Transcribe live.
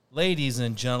Ladies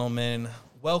and gentlemen,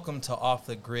 welcome to Off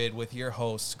the Grid with your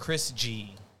host, Chris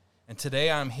G. And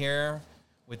today I'm here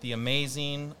with the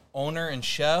amazing owner and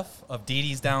chef of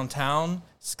DiDi's Downtown,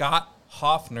 Scott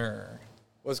Hoffner.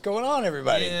 What's going on,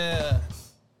 everybody? Yeah.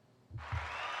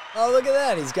 Oh, look at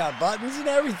that. He's got buttons and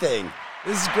everything.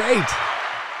 This is great.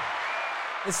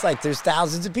 It's like there's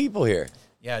thousands of people here.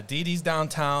 Yeah, DiDi's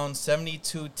Downtown,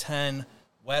 7210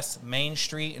 West Main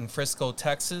Street in Frisco,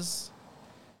 Texas.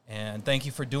 And thank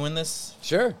you for doing this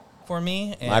for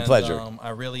me. And, my pleasure. I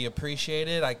really appreciate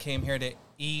it. I came here to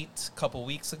eat a couple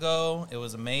weeks ago. It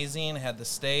was amazing. Had the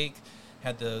steak,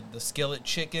 had the skillet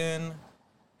chicken,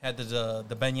 had the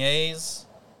beignets.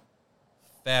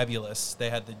 Fabulous. They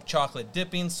had the chocolate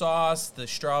dipping sauce, the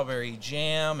strawberry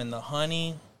jam, and the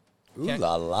honey. Ooh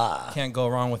la la. Can't go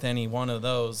wrong with any one of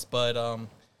those. But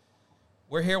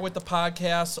we're here with the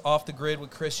podcast, Off the Grid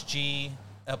with Chris G,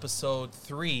 episode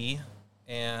 03.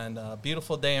 And a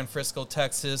beautiful day in Frisco,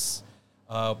 Texas.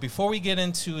 Before we get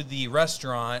into the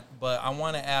restaurant, but I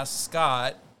want to ask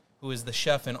Scott, who is the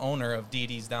chef and owner of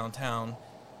DiDi's Downtown.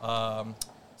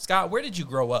 Scott, where did you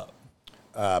grow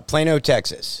up? Plano,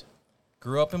 Texas.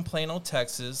 Grew up in Plano,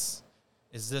 Texas.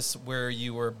 Is this where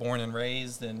you were born and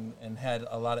raised and had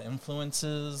a lot of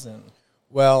influences? And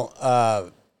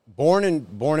Well, born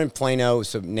in Plano,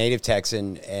 so native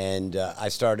Texan, and I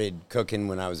started cooking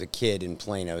when I was a kid in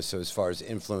Plano. So as far as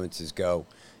influences go,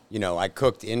 you know, I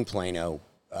cooked in Plano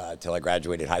till I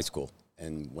graduated high school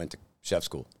and went to chef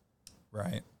school.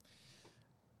 Right.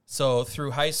 So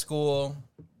through high school,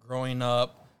 growing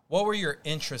up, what were your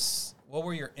interests? What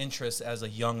were your interests as a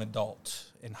young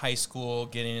adult in high school,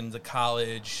 getting into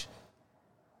college?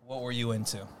 What were you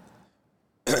into?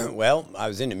 Well, I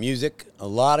was into music, a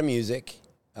lot of music.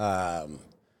 I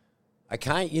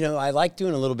like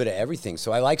doing a little bit of everything.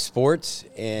 So I like sports,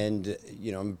 and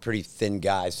I'm a pretty thin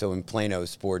guy. So in Plano,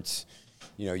 sports,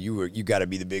 you got to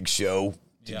be the big show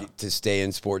to stay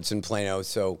in sports in Plano.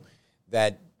 So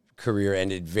that career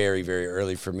ended very, very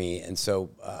early for me. And so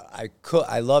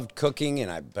I loved cooking,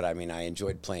 but I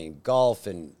enjoyed playing golf.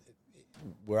 And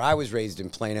where I was raised in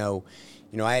Plano,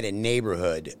 I had a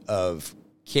neighborhood of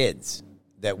kids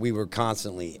that we were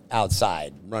constantly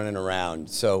outside running around.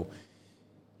 So,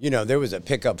 there was a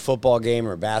pickup football game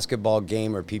or a basketball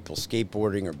game or people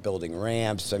skateboarding or building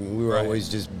ramps. I mean, we were always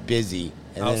just busy.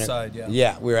 And outside,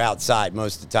 Yeah, we were outside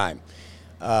most of the time.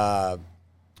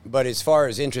 But as far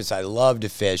as interests, I love to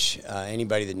fish.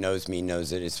 Anybody that knows me knows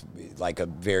that it's like a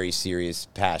very serious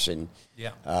passion.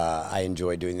 Yeah. I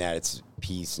enjoy doing that. It's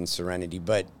peace and serenity.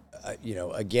 But,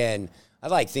 again, I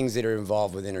like things that are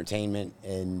involved with entertainment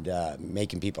and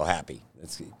making people happy.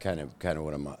 That's kind of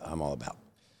what I'm all about.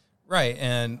 Right.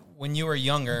 And when you were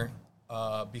younger,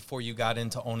 before you got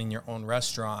into owning your own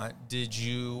restaurant,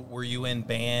 were you in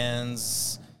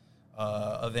bands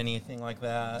of anything like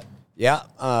that? Yeah.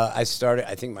 I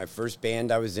think my first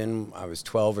band I was in, I was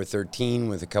 12 or 13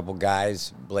 with a couple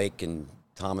guys, Blake and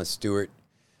Thomas Stewart.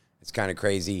 It's kind of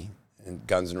crazy. And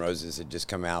Guns N' Roses had just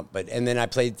come out. And then I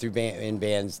played in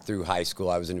bands through high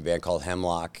school. I was in a band called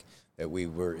Hemlock that we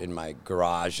were in my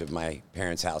garage of my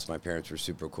parents' house. My parents were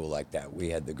super cool like that.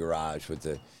 We had the garage with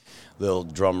the little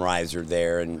drum riser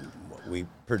there, and we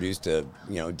produced a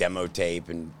demo tape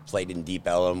and played in Deep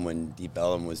Ellum when Deep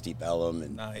Ellum was Deep Ellum,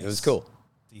 and nice. It was cool.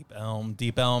 Deep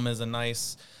Ellum is a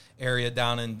nice area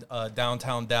down in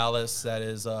downtown Dallas that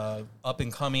is up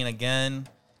and coming again.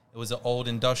 It was an old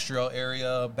industrial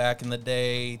area back in the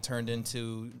day, turned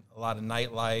into a lot of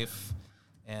nightlife,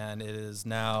 and it is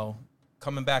now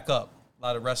coming back up. A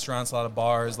lot of restaurants, a lot of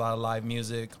bars, a lot of live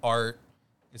music, art.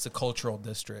 It's a cultural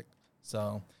district.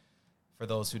 So for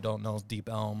those who don't know, Deep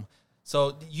Elm.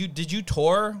 So did you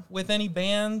tour with any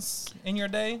bands in your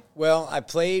day? Well, I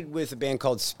played with a band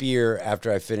called Spear after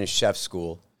I finished chef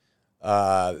school,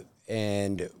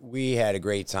 and we had a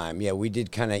great time. Yeah, we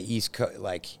did kind of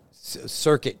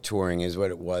circuit touring is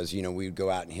what it was. We'd go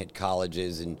out and hit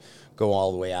colleges and go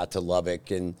all the way out to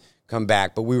Lubbock and come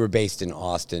back. But we were based in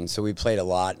Austin, so we played a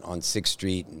lot on 6th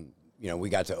Street. And, we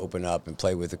got to open up and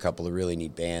play with a couple of really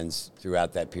neat bands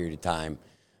throughout that period of time,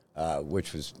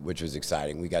 which was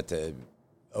exciting. We got to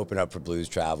open up for Blues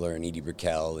Traveler and Edie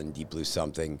Brickell and Deep Blue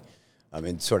Something,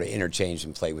 and sort of interchange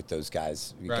and play with those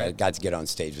guys. We got to get on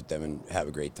stage with them and have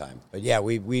a great time. But, yeah,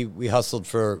 we hustled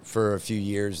for a few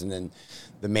years, and then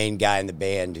the main guy in the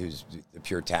band, who's the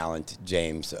pure talent,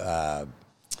 James,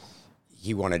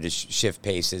 he wanted to shift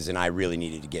paces, and I really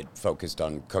needed to get focused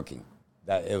on cooking.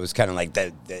 That it was kind of like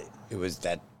that. It was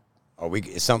that.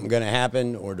 Is something going to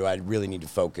happen, or do I really need to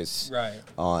focus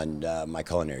on my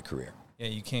culinary career? Yeah,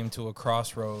 you came to a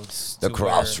crossroads. The to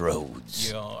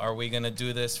crossroads. where, are we going to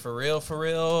do this for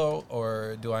real,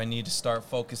 or do I need to start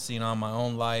focusing on my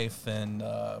own life and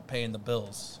paying the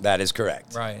bills? That is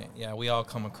correct. Right. Yeah, we all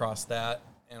come across that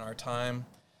in our time.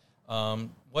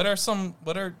 Tell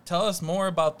us more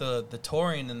about the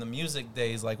touring and the music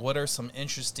days. Like, what are some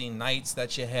interesting nights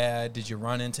that you had? Did you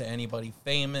run into anybody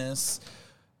famous?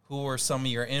 Who were some of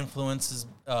your influences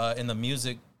in the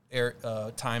music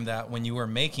time that when you were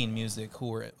making music?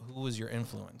 Who was your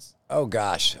influence? Oh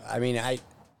gosh, I mean,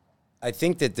 I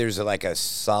think that there's a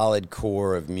solid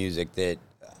core of music that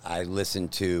I listen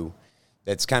to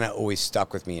that's kind of always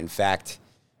stuck with me. In fact,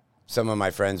 some of my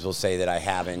friends will say that I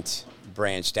haven't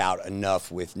branched out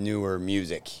enough with newer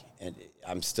music, and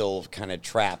I'm still kind of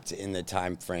trapped in the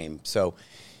time frame. So,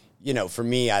 for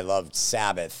me, I loved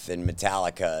Sabbath and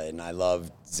Metallica, and I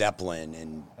loved Zeppelin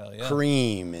and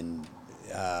Cream and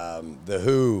The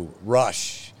Who,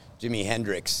 Rush, Jimi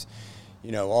Hendrix,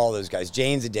 all those guys,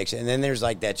 Jane's Addiction. And then there's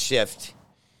that shift,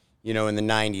 in the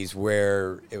 90s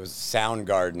where it was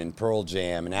Soundgarden and Pearl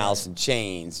Jam and Alice in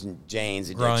Chains and Jane's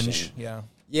Addiction. Grunge, yeah.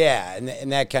 Yeah,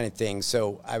 and that kind of thing.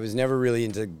 So I was never really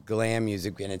into glam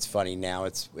music, and it's funny now.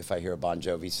 It's if I hear a Bon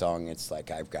Jovi song, it's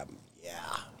like I've got,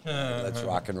 let's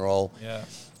rock and roll. Yeah.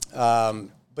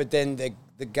 But then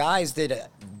the guys that,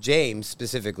 James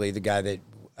specifically, the guy that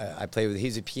I play with,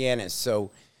 he's a pianist.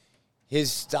 So his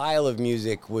style of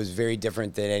music was very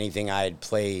different than anything I had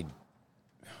played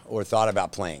or thought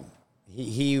about playing.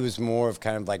 He was more of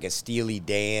kind of like a Steely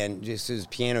Dan, just his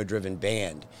piano-driven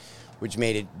band, which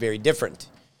made it very different.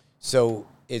 So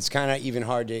it's kind of even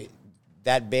hard to,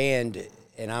 that band,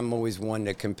 and I'm always one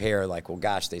to compare, well,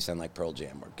 gosh, they sound like Pearl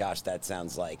Jam, or gosh, that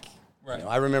sounds like, right.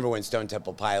 I remember when Stone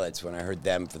Temple Pilots, when I heard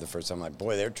them for the first time, I'm like,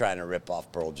 boy, they're trying to rip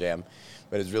off Pearl Jam.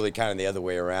 But it's really kind of the other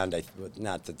way around.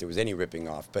 Not that there was any ripping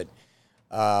off, but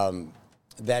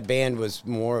that band was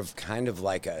more of kind of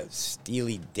like a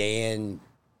Steely Dan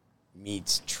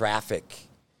meets Traffic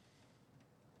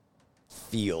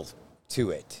feel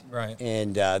to it. Right.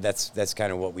 And that's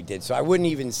kind of what we did. So I wouldn't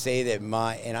even say that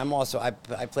and I'm also, I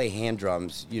play hand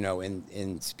drums,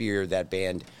 in Spear, that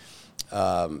band.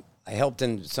 I helped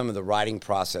in some of the writing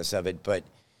process of it, but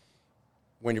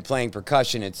when you're playing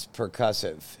percussion, it's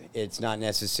percussive. It's not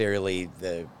necessarily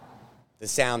the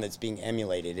sound that's being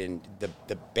emulated, and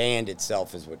the band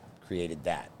itself is what created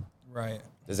that. Right.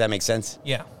 Does that make sense?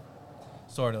 Yeah,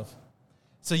 sort of.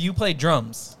 So you played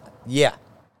drums. Yeah.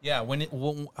 Yeah.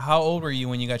 How old were you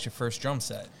when you got your first drum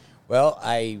set? Well,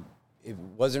 it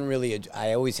wasn't really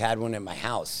I always had one at my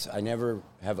house. I never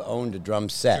have owned a drum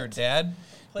set. Your dad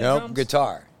played Nope, drums?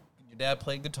 guitar. Your dad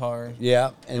played guitar.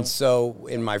 Yeah, and so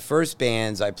in my first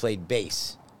bands, I played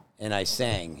bass, and I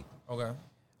sang. Okay.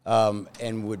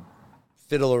 And would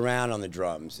fiddle around on the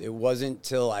drums. It wasn't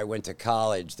till I went to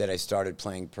college that I started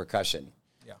playing percussion.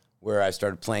 Yeah. Where I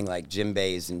started playing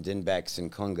djembes and dinbeks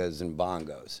and congas and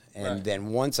bongos. And then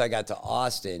once I got to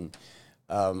Austin,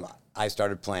 I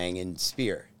started playing in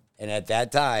Spear. And at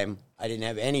that time, I didn't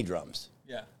have any drums.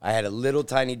 Yeah. I had a little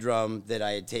tiny drum that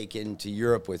I had taken to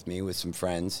Europe with me with some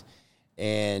friends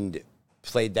and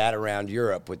played that around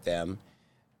Europe with them.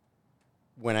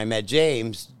 When I met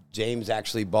James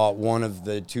actually bought one of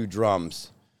the two drums,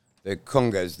 the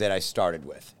congas that I started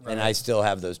with. Right. And I still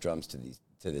have those drums to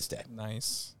this day.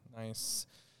 Nice.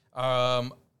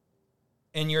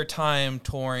 In your time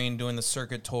touring, doing the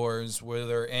circuit tours, were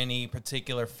there any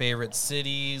particular favorite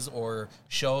cities or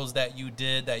shows that you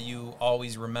did that you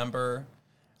always remember?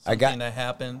 Something that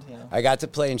happened? Yeah. I got to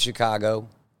play in Chicago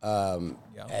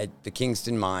at the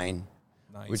Kingston Mine,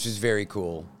 which is very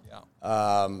cool.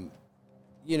 Yeah.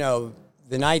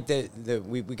 The night that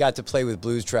we got to play with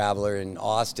Blues Traveler in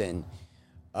Austin,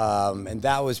 and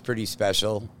that was pretty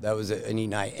special. That was a neat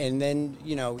night. And then,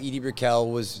 Edie Brickell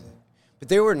was... But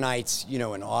there were nights,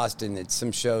 in Austin that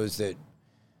some shows that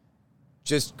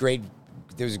just great...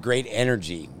 There was great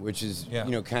energy, which is,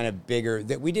 kind of bigger.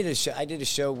 That we did a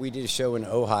show. We did a show in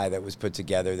Ojai that was put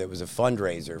together that was a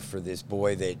fundraiser for this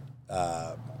boy that...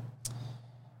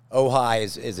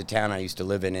 Ojai is a town I used to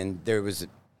live in, and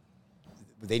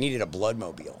they needed a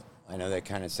bloodmobile. I know that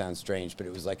kind of sounds strange, but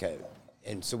it was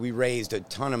and so we raised a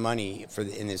ton of money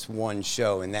in this one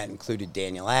show, and that included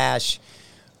Daniel Ash,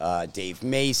 Dave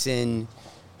Mason,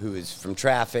 who is from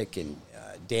Traffic, and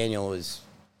Daniel is,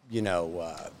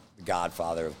 the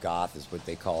godfather of goth is what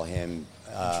they call him.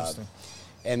 Interesting.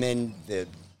 And then the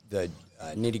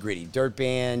Nitty Gritty Dirt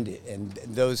Band and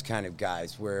those kind of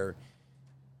guys where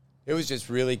it was just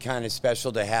really kind of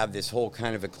special to have this whole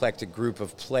kind of eclectic group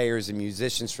of players and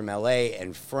musicians from LA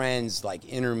and friends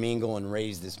intermingle and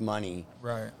raise this money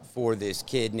for this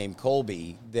kid named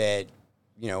Colby that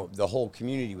the whole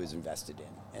community was invested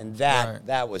in, and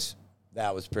that was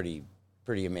pretty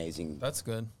amazing. That's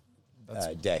good.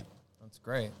 Day. That's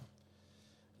great.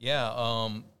 Yeah.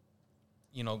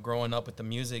 Growing up with the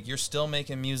music, you're still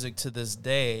making music to this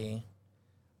day.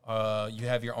 You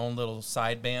have your own little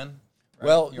side band. Right?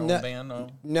 Well, your own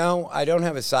band. No, I don't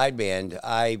have a side band.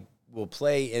 I will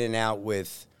play in and out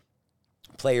with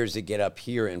players that get up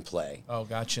here and play. Oh,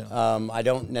 gotcha. I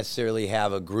don't necessarily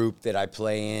have a group that I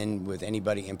play in with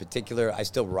anybody in particular. I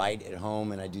still write at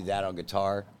home, and I do that on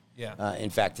guitar. Yeah. In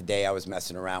fact, today I was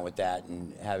messing around with that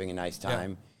and having a nice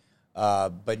time. Yeah.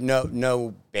 But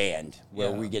no band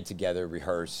where we get together,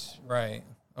 rehearse. Right.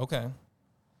 Okay.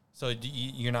 So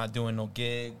you're not doing no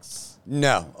gigs?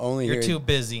 No, only you're here. Too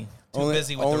busy. Too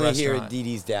busy with the restaurant. Only here at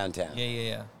DiDi's downtown.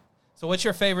 Yeah. So what's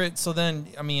your favorite? So then,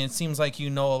 I mean, it seems like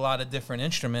you know a lot of different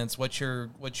instruments. What's your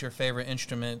favorite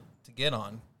instrument to get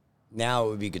on? Now it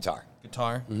would be guitar.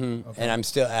 Guitar? Mm-hmm. Okay. And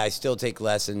I still take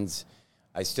lessons.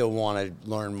 I still want to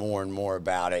learn more and more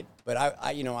about it. But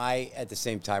I at the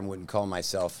same time wouldn't call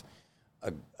myself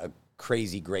a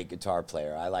crazy great guitar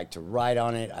player. I like to write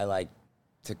on it. I like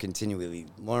to continually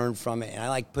learn from it. And I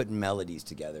like putting melodies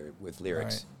together with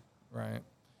lyrics. Right.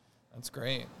 That's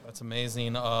great. That's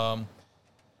amazing.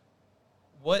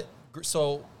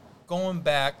 So going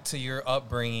back to your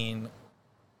upbringing,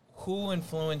 who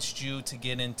influenced you to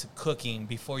get into cooking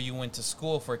before you went to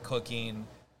school for cooking?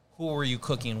 Who were you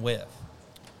cooking with?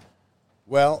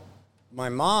 Well, my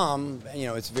mom,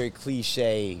 it's a very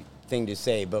cliche thing to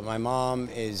say, but my mom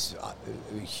is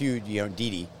huge,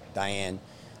 Diane,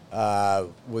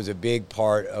 was a big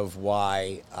part of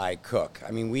why I cook.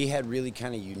 I mean, we had really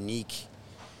kind of unique,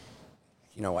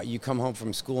 you come home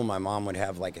from school, my mom would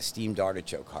have like a steamed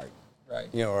artichoke heart. Right.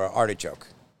 Or artichoke,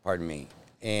 pardon me.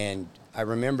 And I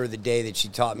remember the day that she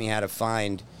taught me how to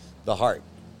find the heart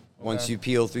once you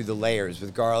peel through the layers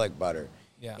with garlic butter.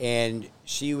 Yeah. And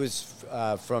she was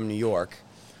from New York,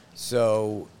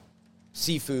 so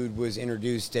seafood was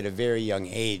introduced at a very young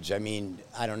age. I mean,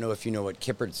 I don't know if you know what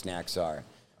kippered snacks are,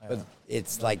 but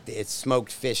it's like it's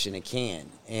smoked fish in a can.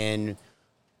 And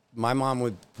my mom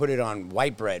would put it on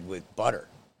white bread with butter.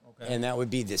 And that would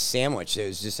be the sandwich. It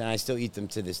was and I still eat them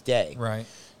to this day. Right.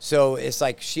 So it's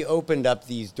like she opened up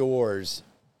these doors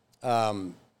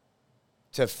to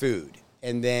food.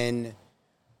 And then,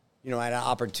 I had an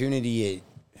opportunity,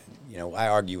 I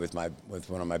argue with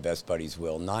one of my best buddies,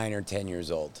 Will, 9 or 10 years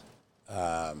old.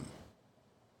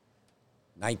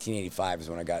 1985 is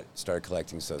when I started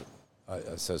collecting Social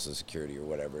Security or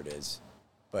whatever it is.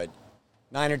 But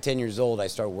 9 or 10 years old, I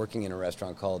started working in a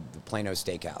restaurant called the Plano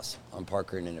Steakhouse on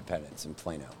Parker and Independence in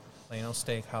Plano. Plano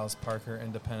Steakhouse, Parker,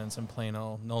 Independence, in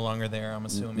Plano. No longer there, I'm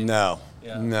assuming. No.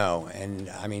 And,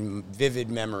 I mean, vivid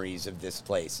memories of this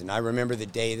place. And I remember the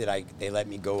day that they let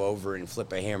me go over and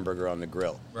flip a hamburger on the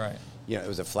grill. Right. It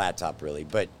was a flat top, really.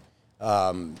 But,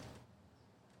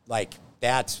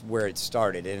 that's where it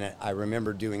started. And I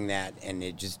remember doing that and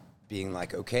it just being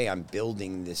like, okay, I'm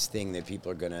building this thing that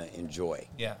people are going to enjoy.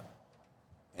 Yeah.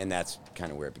 And that's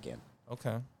kind of where it began.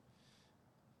 Okay.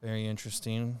 Very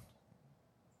interesting.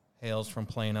 Hails from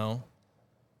Plano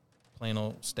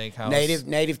Steakhouse.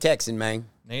 Native Texan, man.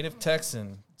 Native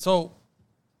Texan. So,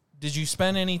 did you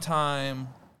spend any time,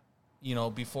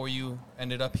 before you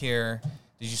ended up here,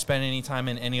 did you spend any time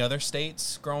in any other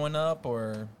states growing up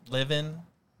or living?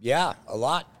 Yeah, a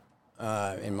lot,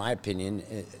 in my opinion.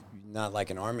 Not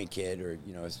like an Army kid or,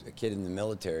 a kid in the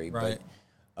military. Right.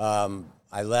 But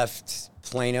I left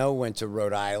Plano, went to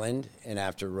Rhode Island, and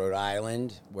after Rhode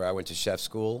Island, where I went to chef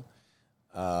school,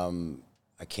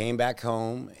 I came back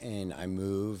home and I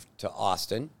moved to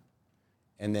Austin.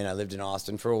 And then I lived in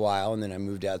Austin for a while, and then I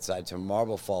moved outside to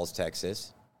Marble Falls,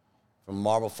 Texas. From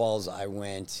Marble Falls, I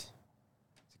went to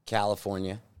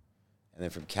California, and then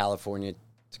from California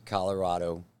to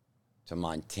Colorado to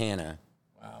Montana.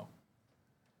 Wow.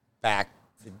 Back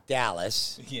to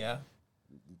Dallas. Yeah.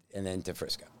 And then to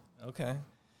Frisco. Okay.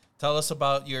 Tell us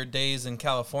about your days in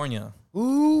California.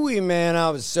 Ooh, man, I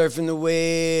was surfing the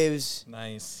waves.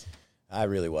 Nice. I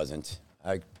really wasn't.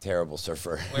 I'm a terrible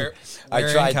surfer. Where I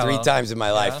tried 3 times in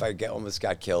my life. I almost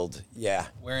got killed. Yeah.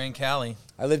 Where in Cali?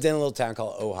 I lived in a little town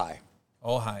called Ojai.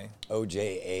 Ojai.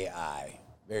 Ojai.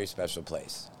 Very special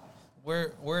place.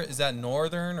 Where is that,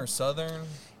 northern or southern?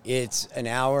 It's an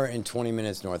hour and 20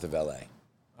 minutes north of L.A.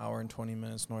 Hour and 20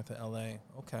 minutes north of L.A.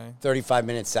 Okay. 35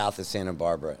 minutes south of Santa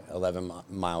Barbara, 11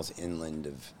 miles inland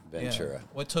of Ventura. Yeah.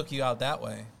 What took you out that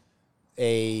way?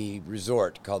 A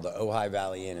resort called the Ojai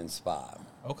Valley Inn and Spa.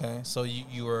 Okay. So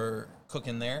you were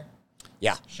cooking there?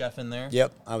 Yeah. Chef in there?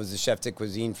 Yep. I was the chef de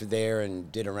cuisine for there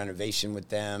and did a renovation with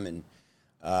them. And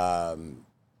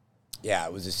Yeah,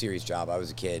 it was a serious job. I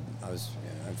was a kid. I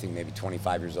think, maybe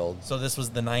 25 years old. So this was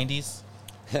the 90s?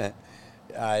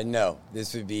 No,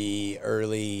 this would be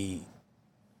early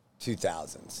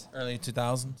 2000s. Early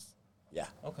 2000s? Yeah.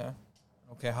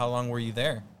 Okay, how long were you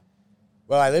there?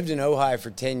 Well, I lived in Ojai for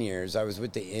 10 years. I was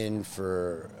with the Inn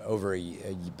for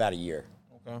about a year.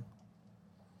 Okay.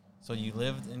 So you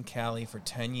lived in Cali for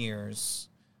 10 years.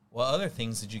 What other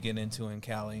things did you get into in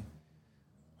Cali?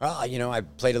 Well, I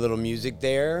played a little music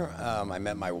there. I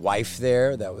met my wife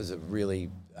there. That was a really,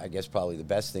 I guess, probably the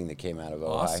best thing that came out of Ojai.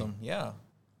 Awesome, yeah.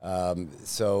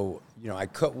 So,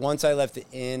 once I left the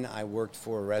Inn, I worked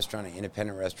for a restaurant, an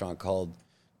independent restaurant called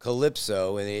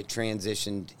Calypso, and it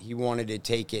transitioned. He wanted to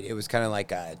take it. It was kind of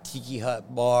like a tiki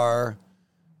hut bar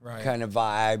kind of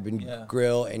vibe and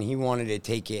grill, and he wanted to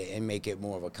take it and make it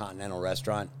more of a continental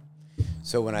restaurant.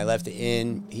 So when I left the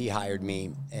Inn, he hired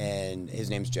me, and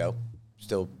his name's Joe.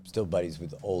 Still buddies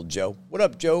with old Joe. What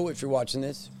up, Joe, if you're watching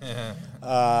this?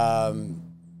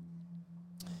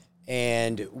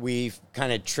 And we've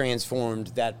kind of transformed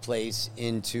that place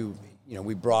into,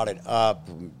 we brought it up.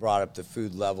 We brought up the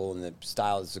food level and the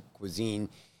styles of cuisine.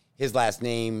 His last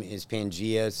name is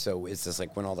Pangea, so it's just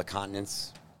like when all the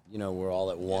continents, we're all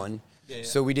at one. Yeah.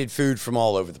 So we did food from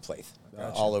all over the place.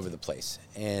 Gotcha.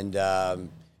 And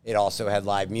it also had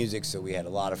live music, so we had a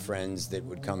lot of friends that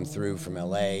would come through from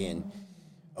L.A., and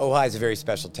Ojai is a very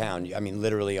special town. I mean,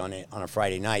 literally on a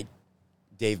Friday night,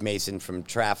 Dave Mason from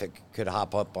Traffic could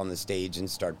hop up on the stage and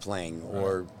start playing,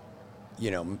 or,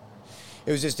 it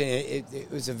was just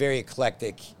it was a very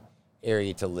eclectic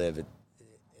area to live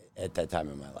at that time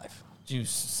in my life. Did you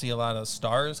see a lot of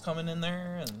stars coming in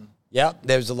there? And yeah,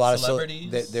 there was a lot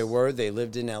celebrities? Of celebrities. They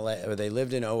lived in L.A., or they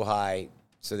lived in Ojai,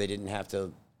 so they didn't have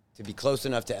to be close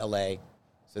enough to L.A.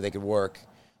 so they could work,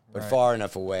 but far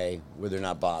enough away where they're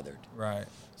not bothered. Right.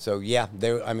 So yeah,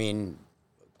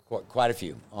 quite a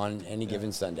few on any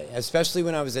given Sunday, especially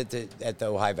when I was at the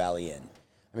Ojai Valley Inn.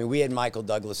 I mean, we had Michael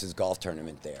Douglas's golf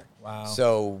tournament there. Wow.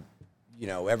 So,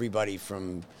 everybody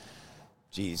from,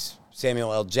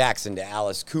 Samuel L. Jackson to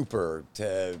Alice Cooper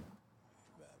to,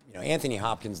 Anthony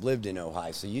Hopkins lived in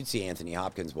Ojai, so you'd see Anthony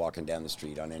Hopkins walking down the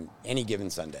street on any given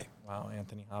Sunday. Wow,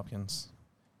 Anthony Hopkins.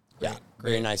 Great,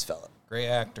 very nice fella. Great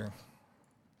actor.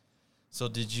 So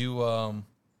did you,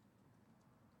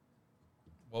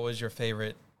 what was your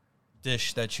favorite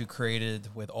dish that you created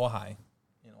with Ojai,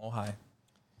 in Ojai?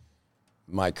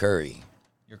 My curry.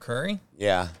 Your curry?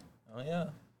 Yeah. Oh, yeah.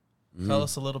 Tell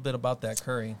us a little bit about that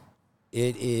curry.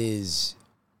 It is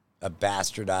a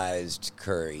bastardized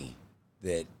curry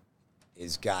that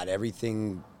has got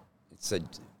everything. It's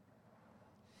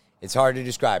hard to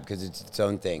describe because it's its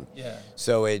own thing. Yeah.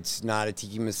 So it's not a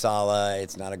tiki masala.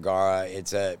 It's not a gara.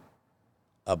 It's a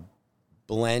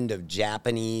blend of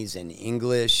Japanese and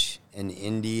English and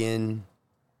Indian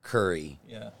curry.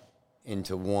 Yeah.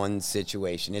 Into one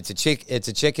situation. It's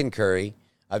a chicken curry.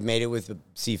 I've made it with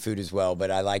seafood as well, but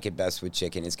I like it best with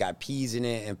chicken. It's got peas in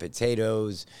it and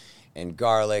potatoes and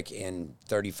garlic and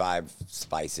 35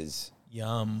 spices.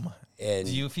 Yum. And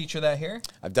do you feature that here?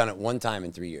 I've done it one time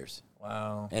in 3 years.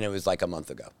 Wow. And it was like a month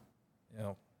ago. Yeah.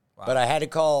 Wow. But I had to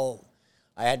call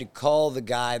the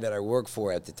guy that I worked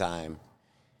for at the time,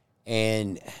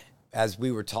 and as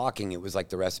we were talking, it was like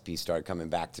the recipe started coming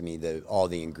back to me, all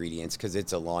the ingredients, because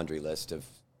it's a laundry list of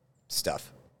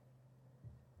stuff.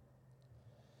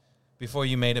 Before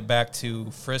you made it back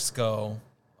to Frisco,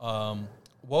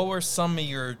 what were some of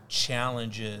your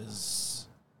challenges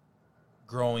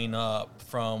growing up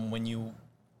from when you...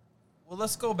 Well,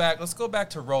 let's go back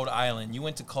to Rhode Island. You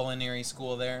went to culinary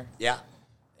school there? Yeah.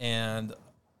 And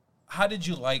how did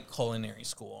you like culinary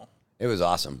school? It was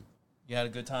awesome. You had a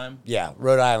good time? Yeah,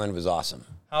 Rhode Island was awesome.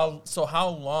 How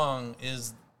long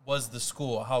was the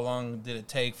school? How long did it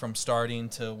take from starting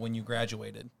to when you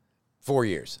graduated? 4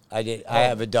 years. I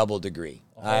have a double degree.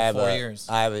 I have 4 years.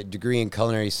 I have a degree in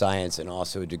culinary science and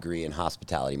also a degree in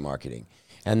hospitality marketing.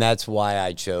 And that's why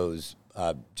I chose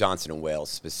Johnson & Wales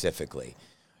specifically.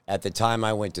 At the time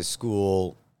I went to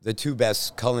school, the two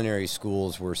best culinary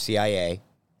schools were CIA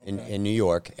in New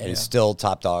York, and it's still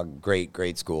top dog,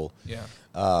 great school. Yeah.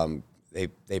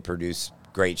 They produce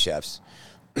great chefs.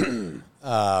 And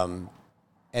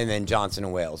then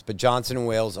Johnson & Wales. But Johnson &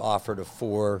 Wales offered a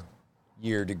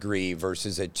 4-year degree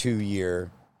versus a 2-year,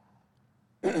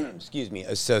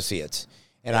 associates.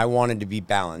 And I wanted to be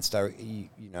balanced.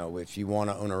 If you want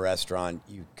to own a restaurant,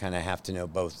 you kind of have to know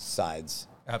both sides.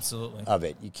 Absolutely. Of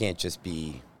it. You can't just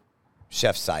be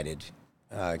chef-sided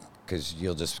because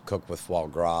you'll just cook with foie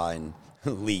gras and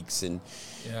leeks and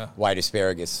white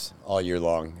asparagus all year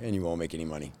long, and you won't make any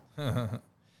money.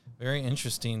 Very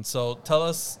interesting. So tell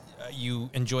us, you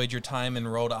enjoyed your time in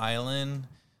Rhode Island.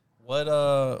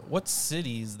 What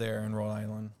cities there in Rhode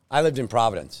Island? I lived in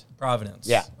Providence. Providence.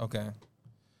 Yeah. Okay.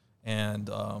 And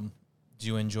do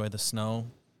you enjoy the snow?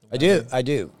 I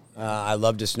do. I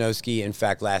love to snow ski. In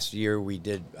fact, last year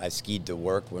I skied to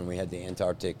work when we had the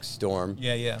Antarctic storm.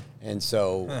 Yeah. And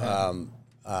so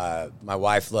my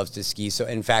wife loves to ski. So,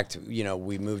 in fact,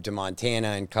 we moved to Montana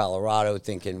and Colorado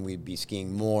thinking we'd be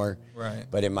skiing more. Right.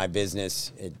 But in my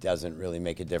business, it doesn't really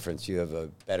make a difference. You have a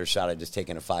better shot at just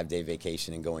taking a 5-day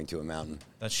vacation and going to a mountain.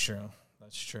 That's true.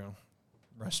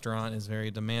 Restaurant is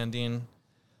very demanding.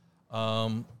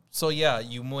 So, yeah,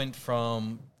 you went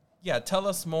from... Yeah, tell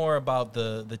us more about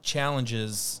the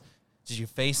challenges. Did you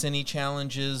face any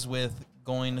challenges with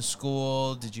going to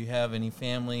school? Did you have any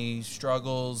family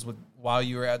struggles while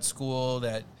you were at school?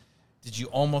 Did you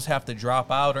almost have to drop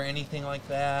out or anything like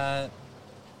that?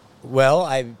 Well,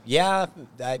 I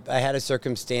had a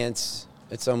circumstance.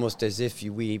 It's almost as if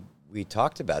we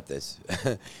talked about this.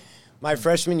 My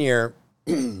freshman year,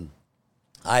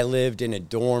 I lived in a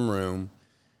dorm room,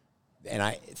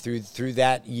 and through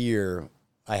that year,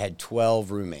 I had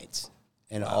 12 roommates,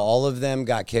 and all of them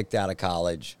got kicked out of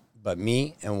college, but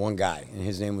me and one guy, and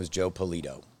his name was Joe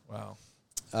Polito. Wow.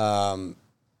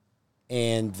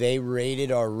 And they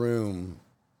raided our room,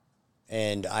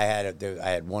 and I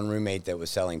had one roommate that was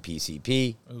selling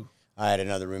PCP. Ooh. I had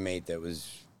another roommate that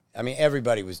was,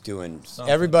 everybody was doing,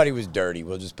 everybody was dirty.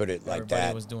 We'll just put it like that.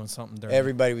 Everybody was doing something dirty.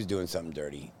 Everybody was doing something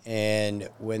dirty. And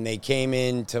when they came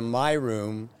into my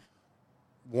room,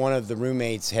 one of the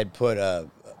roommates had put a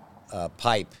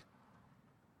pipe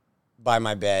by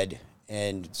my bed,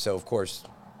 and so of course,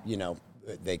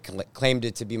 they claimed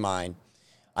it to be mine.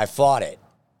 I fought it,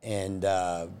 and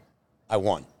I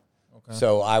won. Okay.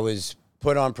 So I was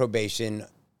put on probation.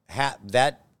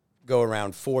 That go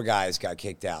around, 4 guys got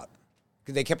kicked out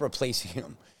because they kept replacing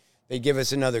them. They give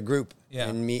us another group,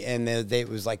 and it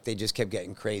was like they just kept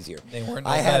getting crazier. They weren't.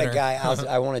 I had a guy.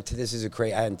 I wanted to. This is I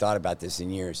hadn't thought about this in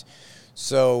years.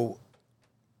 So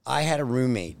I had a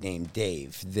roommate named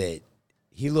Dave that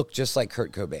he looked just like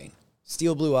Kurt Cobain.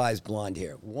 Steel blue eyes, blonde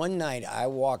hair. One night I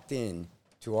walked in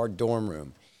to our dorm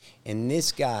room, and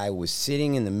this guy was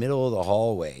sitting in the middle of the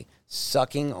hallway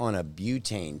sucking on a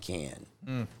butane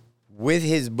can with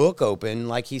his book open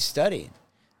like he's studying.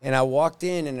 And I walked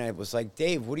in, and I was like,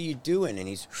 Dave, what are you doing? And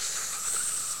he's,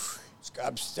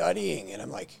 I'm studying. And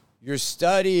I'm like, you're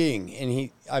studying.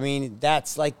 And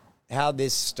that's like how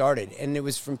this started. And it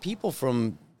was from people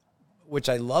which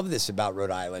I love this about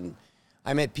Rhode Island.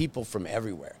 I met people from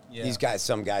everywhere. Yeah. These guys,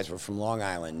 some guys were from Long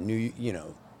Island,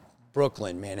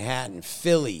 Brooklyn, Manhattan,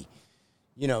 Philly,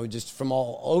 just from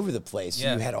all over the place.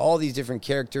 Yeah. You had all these different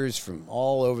characters from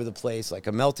all over the place, like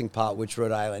a melting pot, which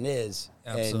Rhode Island is.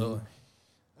 Absolutely.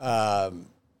 And,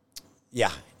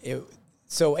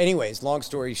 so anyways, long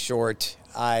story short,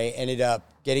 I ended up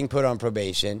getting put on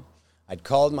probation. I'd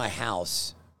called my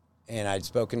house, and I'd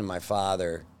spoken to my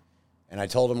father, and I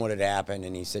told him what had happened,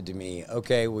 and he said to me,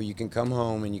 okay, well, you can come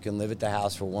home and you can live at the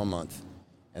house for 1 month,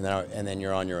 and then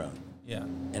you're on your own. Yeah.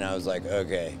 And I was like,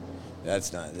 okay,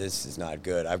 this is not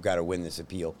good. I've got to win this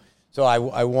appeal. So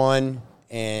I won,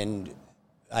 and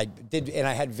I did, and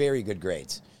I had very good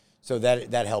grades. So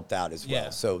that helped out as well. Yeah.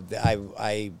 So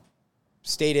I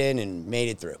stayed in and made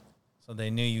it through. So they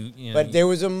knew you. But there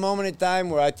was a moment in time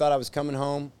where I thought I was coming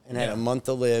home and had a month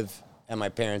to live at my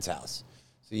parents' house.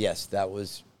 So yes, that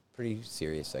was pretty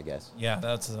serious, I guess. Yeah,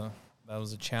 that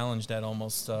was a challenge that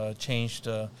almost changed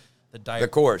the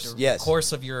course. The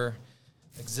course of your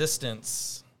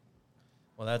existence.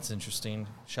 Well, that's interesting.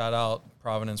 Shout out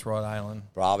Providence, Rhode Island.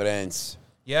 Providence.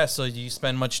 Yeah. So, do you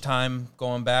spend much time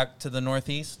going back to the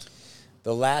Northeast?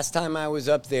 The last time I was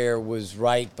up there was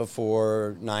right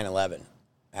before 9/11.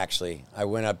 Actually, I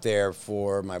went up there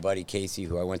for my buddy Casey,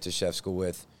 who I went to chef school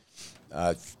with,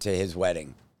 to his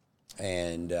wedding,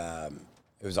 and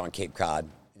it was on Cape Cod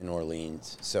in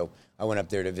Orleans. So I went up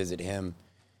there to visit him.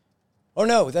 Oh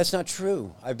no, that's not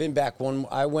true. I've been back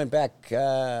I went back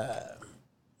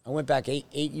 8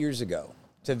 years ago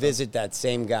to visit that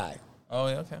same guy. Oh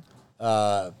yeah,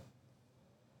 okay.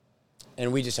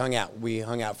 And we just hung out. We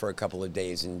hung out for a couple of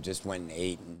days and just went and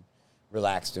ate and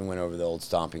relaxed and went over the old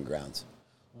stomping grounds.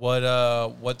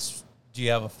 Do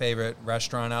you have a favorite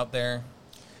restaurant out there?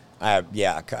 I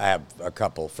have a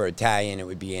couple. For Italian, it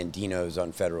would be Andino's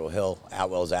on Federal Hill,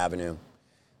 Outwells Avenue.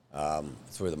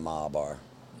 It's where the mob are.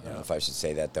 I don't know if I should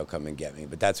say that. They'll come and get me,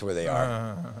 but that's where they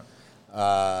are.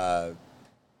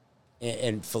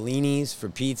 And Fellini's for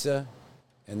pizza.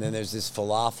 And then there's this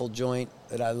falafel joint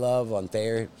that I love on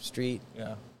Thayer Street.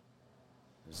 Yeah.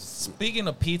 Speaking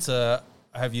of pizza,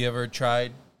 have you ever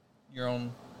tried your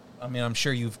own I mean, I'm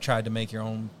sure you've tried to make your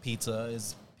own pizza.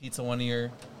 Is pizza one of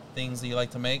your things that you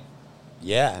like to make?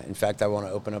 Yeah. In fact, I want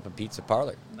to open up a pizza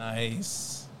parlor.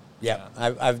 Nice. Yeah.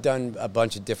 I've done a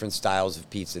bunch of different styles of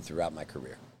pizza throughout my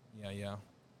career. Yeah.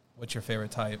 What's your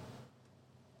favorite type?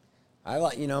 I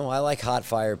like hot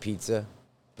fire pizza,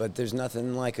 but there's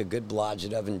nothing like a good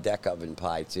blodgett oven deck oven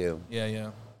pie too.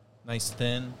 Yeah. Nice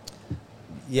thin.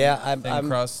 Yeah, Thin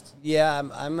crust. Yeah,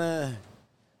 I'm a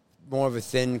more of a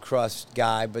thin crust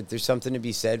guy, but there's something to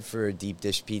be said for a deep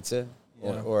dish pizza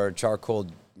or a charcoal,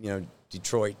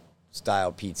 Detroit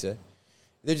style pizza.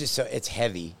 They're just it's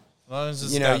heavy. As long as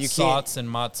it's got sauce and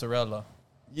mozzarella.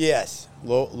 Yes,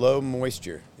 low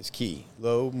moisture is key.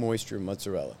 Low moisture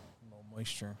mozzarella. Low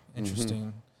moisture. Interesting.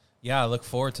 Mm-hmm. Yeah, I look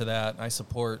forward to that. I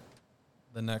support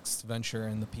the next venture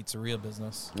in the pizzeria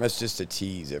business. That's just a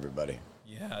tease, everybody.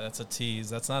 Yeah, that's a tease.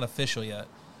 That's not official yet.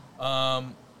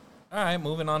 All right,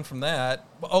 moving on from that.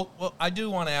 Well, I do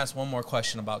want to ask one more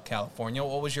question about California.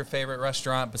 What was your favorite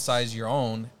restaurant besides your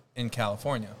own in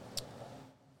California?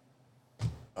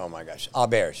 Oh, my gosh.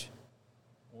 Auberge.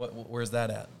 Where's that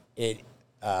at?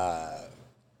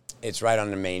 It's right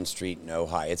on the main street in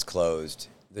Ojai. It's closed.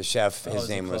 The chef, he was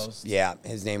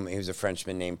a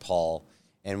Frenchman named Paul.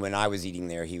 And when I was eating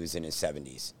there, he was in his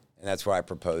 70s. And that's where I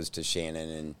proposed to Shannon.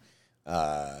 And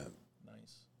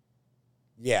nice.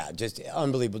 Yeah, just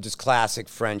unbelievable. Just classic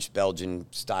French, Belgian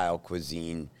style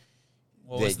cuisine.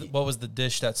 What was the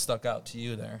dish that stuck out to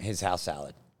you there? His house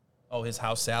salad. Oh, his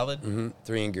house salad? Mm-hmm.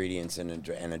 3 ingredients and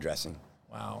a dressing.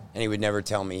 Wow. And he would never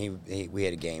tell me. We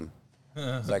had a game.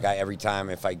 It's like every time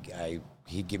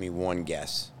he'd give me one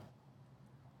guess.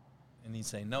 And he'd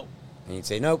say nope. And he'd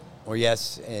say nope or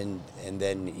yes, and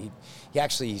then he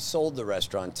actually sold the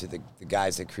restaurant to the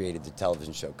guys that created the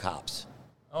television show Cops.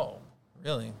 Oh,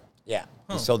 really? Yeah.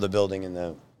 He sold the building and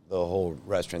the whole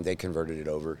restaurant. They converted it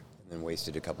over and then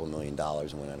wasted a couple $1 million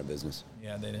and went out of business.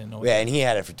 Yeah, they didn't know. Yeah, and he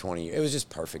had it for 20 years. It was just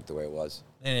perfect the way it was.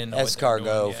 They didn't know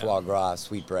escargot, foie gras,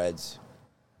 sweetbreads.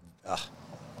 I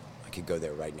could go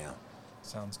there right now.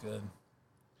 Sounds good.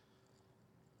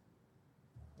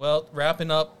 Well,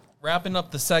 wrapping up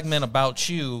the segment about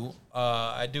you,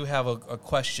 I do have a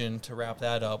question to wrap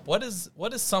that up. What is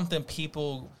something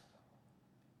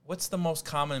what's the most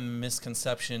common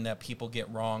misconception that people get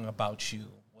wrong about you?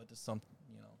 What is something,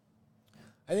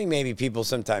 I think maybe people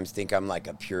sometimes think I'm like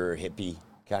a pure hippie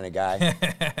kind of guy.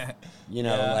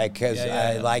 Because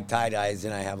I like tie-dyes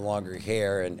and I have longer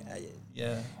hair and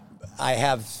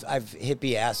I've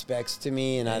hippie aspects to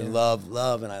me, and I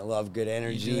love and I love good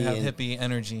energy. You do have hippie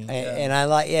energy, and I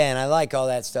like all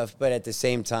that stuff. But at the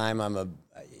same time, I'm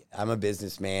a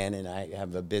businessman, and I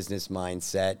have a business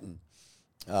mindset.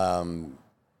 And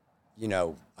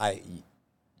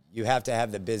you have to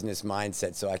have the business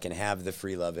mindset so I can have the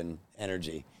free loving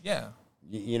energy. Yeah,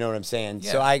 you know what I'm saying.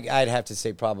 Yeah. So I'd have to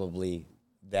say probably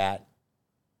that.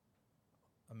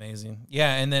 Amazing.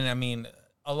 Yeah, and then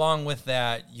along with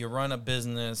that, you run a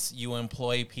business, you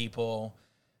employ people,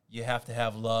 you have to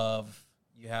have love,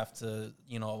 you have to,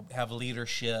 have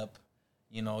leadership,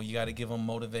 you got to give them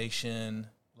motivation.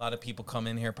 A lot of people come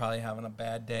in here probably having a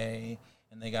bad day,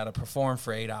 and they got to perform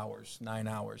for 8 hours, 9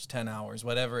 hours, 10 hours,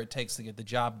 whatever it takes to get the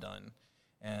job done.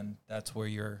 And that's where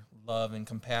your love and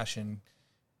compassion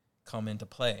come into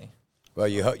play. Well,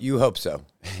 you hope so.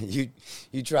 you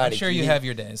try. I'm sure you have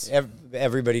your days.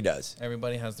 Everybody does.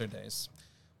 Everybody has their days.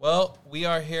 Well, we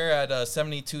are here at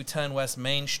 7210 West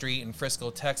Main Street in Frisco,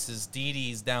 Texas,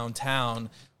 DiDi's downtown.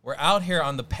 We're out here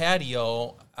on the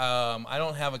patio. I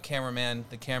don't have a cameraman.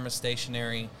 The camera's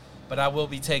stationary, but I will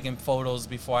be taking photos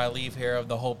before I leave here of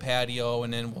the whole patio,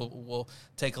 and then we'll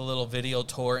take a little video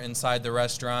tour inside the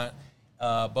restaurant.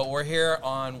 But we're here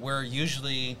where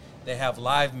usually they have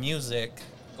live music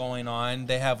going on.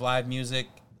 They have live music.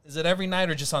 Is it every night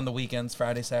or just on the weekends,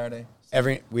 Friday, Saturday?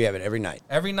 We have it every night.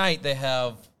 Every night they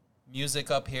have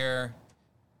music up here,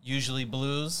 usually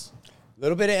blues. A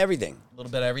little bit of everything. A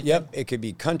little bit of everything? Yep. It could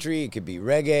be country, it could be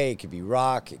reggae, it could be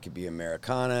rock, it could be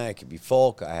Americana, it could be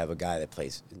folk. I have a guy that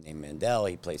plays, named Mandel,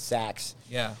 he plays sax.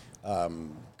 Yeah.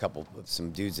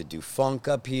 Some dudes that do funk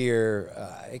up here.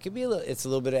 It could be it's a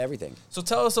little bit of everything. So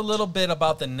tell us a little bit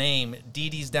about the name,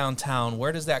 DiDi's Downtown.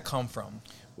 Where does that come from?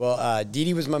 Well,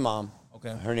 Didi was my mom.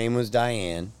 Okay. Her name was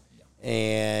Diane,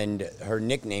 and her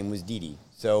nickname was Didi.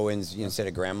 So instead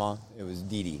of grandma, it was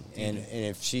Didi. And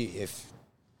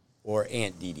or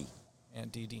Aunt Didi.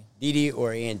 Aunt Didi. Didi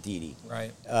or Aunt Didi.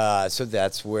 Right. So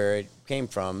that's where it came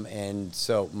from. And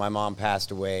so my mom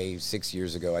passed away 6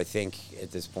 years ago, I think,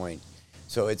 at this point.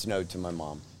 So it's an ode to my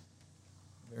mom.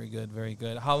 Very good, very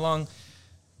good. How long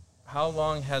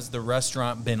has the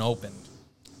restaurant been opened?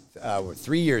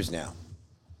 3 years now.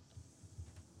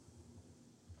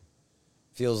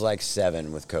 Feels like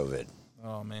 7 with COVID.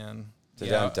 Oh, man.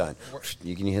 So done.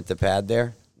 You can hit the pad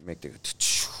there. Make the,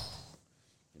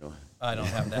 you know. I don't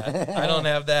have that. I don't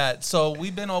have that. So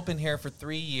we've been open here for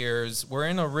 3 years. We're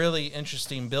in a really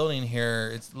interesting building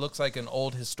here. It looks like an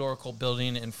old historical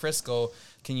building in Frisco.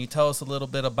 Can you tell us a little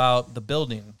bit about the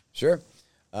building? Sure.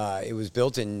 It was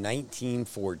built in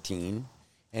 1914,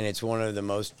 and it's one of the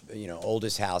most,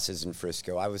 oldest houses in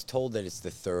Frisco. I was told that it's the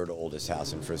 3rd oldest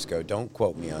house in Frisco. Don't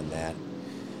quote me on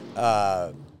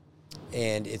that.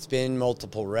 And it's been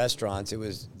multiple restaurants. It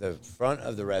was the front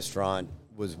of the restaurant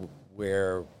was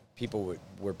where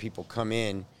people come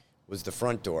in was the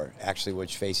front door, actually,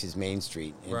 which faces Main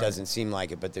Street. It doesn't seem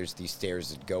like it, but there's these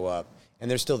stairs that go up,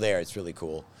 and they're still there. It's really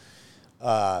cool.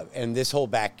 And this whole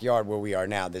backyard where we are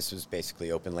now, this was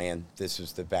basically open land. This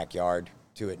was the backyard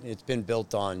to it. It's been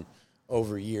built on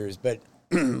over years, but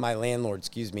my landlord,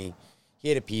 he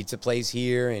had a pizza place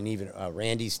here, and even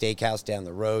Randy's Steakhouse down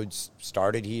the road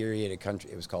started here. He had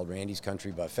it was called Randy's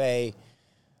Country Buffet.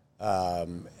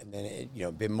 And then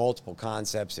it, been multiple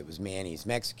concepts. It was Manny's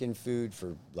Mexican food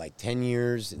for like 10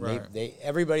 years. And right.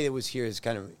 Everybody that was here has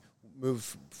kind of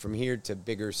moved from here to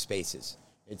bigger spaces,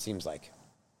 it seems like.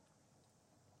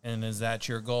 And is that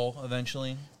your goal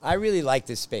eventually? I really like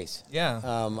this space. Yeah.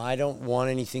 I don't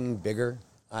want anything bigger.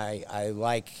 I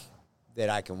like that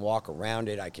I can walk around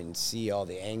it. I can see all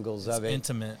the angles of it. It's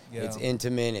intimate. Yeah. It's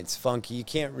intimate. It's funky. You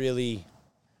can't really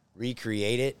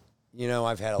recreate it.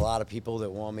 I've had a lot of people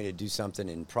that want me to do something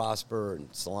in Prosper and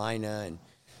Salina, and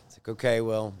it's like, okay,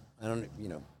 well, I don't,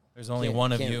 There's only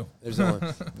one of you. There's only,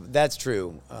 that's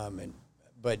true.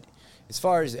 But as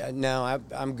far as, no,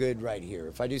 I'm good right here.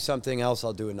 If I do something else,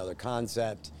 I'll do another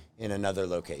concept in another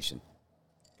location.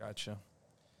 Gotcha.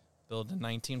 Built in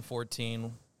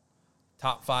 1914.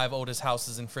 Top 5 oldest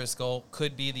houses in Frisco.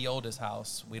 Could be the oldest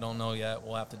house. We don't know yet.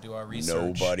 We'll have to do our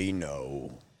research. Nobody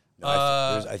know. No,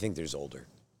 I think there's older.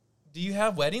 Do you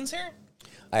have weddings here?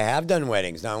 I have done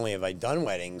weddings. Not only have I done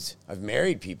weddings, I've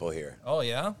married people here. Oh,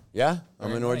 yeah? Yeah,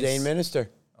 I'm an ordained minister.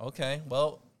 Okay,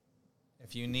 well,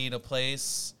 if you need a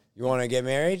place. You want to get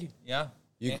married? Yeah.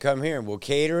 You can come here and we'll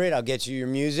cater it. I'll get you your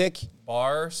music.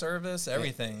 Bar service,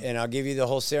 everything. And I'll give you the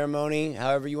whole ceremony,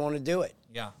 however you want to do it.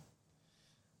 Yeah.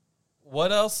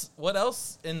 What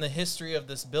else in the history of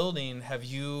this building have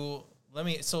you,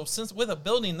 since with a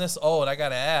building this old, I got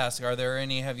to ask,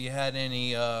 have you had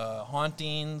any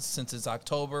hauntings since it's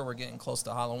October, we're getting close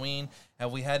to Halloween, have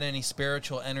we had any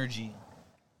spiritual energy?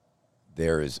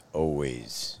 There is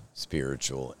always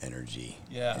spiritual energy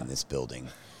in this building.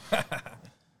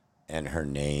 And her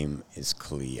name is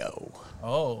Cleo.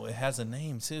 Oh, it has a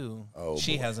name too. Oh,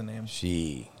 she has a name.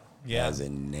 She has a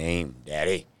name,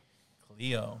 Daddy.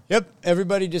 Cleo. Yep.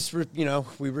 Everybody just,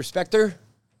 we respect her,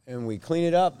 and we clean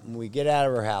it up, and we get out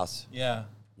of her house. Yeah.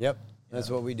 Yep. That's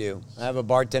what we do. I have a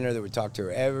bartender that would talk to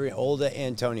her old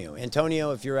Antonio.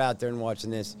 Antonio, if you're out there and watching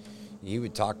this, he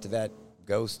would talk to that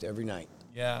ghost every night.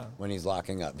 Yeah. When he's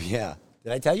locking up. Yeah.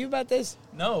 Did I tell you about this?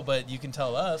 No, but you can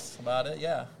tell us about it.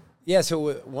 Yeah. Yeah.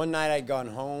 So one night I'd gone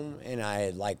home, and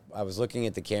I was looking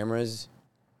at the cameras,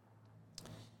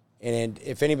 and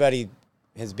if anybody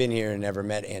has been here and never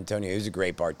met Antonio, he was a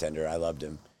great bartender. I loved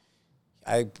him.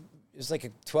 It was like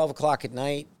 12 o'clock at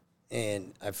night,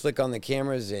 and I flick on the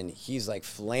cameras, and he's like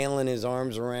flailing his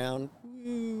arms around.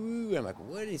 And I'm like,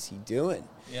 what is he doing?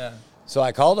 Yeah. So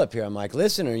I called up here. I'm like,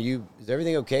 listen, is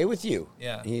everything okay with you?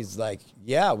 Yeah. And he's like,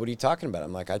 yeah, what are you talking about?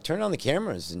 I'm like, I turned on the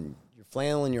cameras, and you're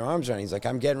flailing your arms around. He's like,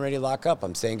 I'm getting ready to lock up.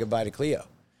 I'm saying goodbye to Cleo.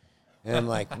 And I'm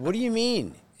like, what do you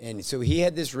mean? And so he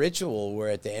had this ritual where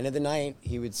at the end of the night,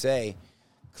 he would say,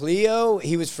 Cleo,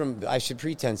 I should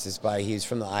pretense this by, he's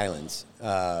from the islands.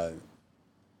 I'm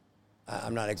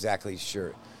not exactly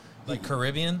sure. Like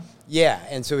Caribbean? Yeah,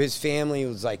 and so his family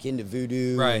was like into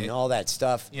voodoo and all that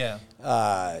stuff. Yeah.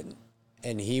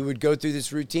 And he would go through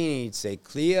this routine. He'd say,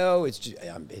 Cleo,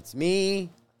 it's me.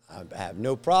 I have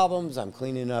no problems. I'm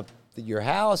cleaning up your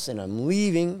house, and I'm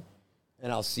leaving,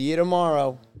 and I'll see you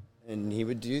tomorrow. And he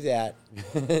would do that.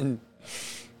 And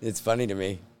it's funny to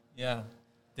me. Yeah.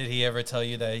 Did he ever tell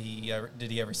you that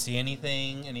did he ever see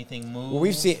anything move?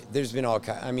 Well, there's been all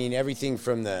kinds. I mean, everything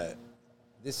from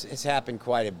this has happened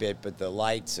quite a bit, but the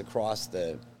lights across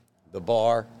the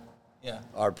bar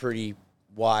are pretty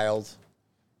wild.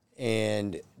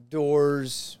 And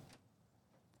doors,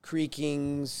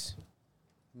 creakings,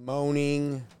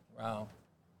 moaning. Wow.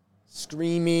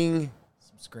 Screaming.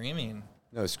 Some screaming.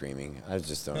 No screaming. I was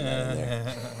just throwing that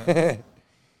in there.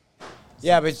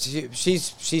 Yeah, but she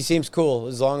seems cool.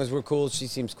 As long as we're cool, she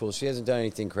seems cool. She hasn't done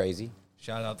anything crazy.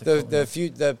 Shout out to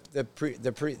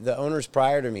the owners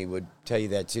prior to me would tell you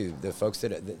that too. The folks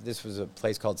this was a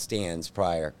place called Stan's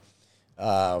prior,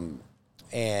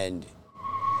 and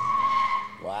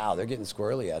wow, they're getting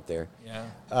squirrely out there.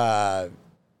 Yeah.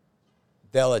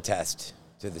 They'll attest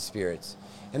to the spirits.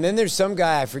 And then there's some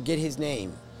guy, I forget his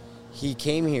name. He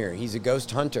came here. He's a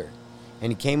ghost hunter,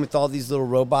 and he came with all these little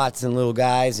robots and little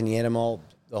guys, and he had them all.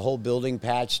 The whole building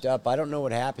patched up. I don't know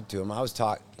what happened to him.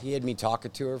 He had me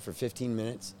talking to her for 15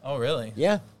 minutes. Oh, really?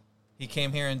 Yeah. He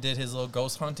came here and did his little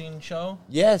ghost hunting show?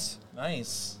 Yes.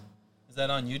 Nice. Is that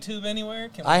on YouTube anywhere?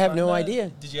 I have no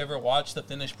idea. Did you ever watch the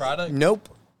finished product? Nope.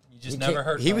 You just never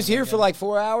heard from him? He was here for like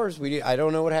 4 hours. I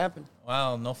don't know what happened.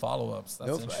 Wow, no follow-ups.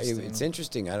 That's interesting. It's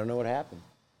interesting. I don't know what happened.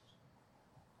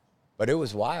 But it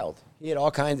was wild. He had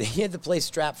all kinds he had the place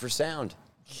strapped for sound.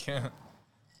 Yeah.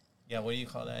 Yeah, what do you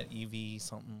call that? EV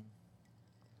something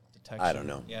detection? I don't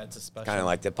know. Yeah, it's a special. Kind of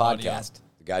like the podcast. audio.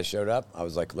 The guy showed up. I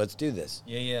was like, let's do this.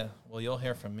 Yeah. Well, you'll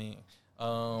hear from me.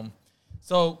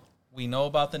 So we know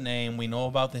about the name. We know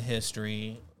about the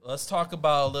history. Let's talk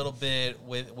about a little bit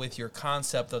with your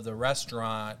concept of the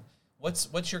restaurant.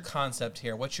 What's your concept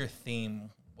here? What's your theme?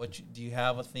 Do you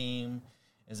have a theme?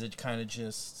 Is it kind of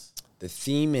just... The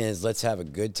theme is let's have a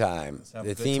good time.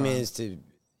 The theme is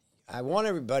I want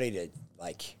everybody to,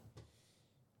 like...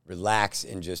 relax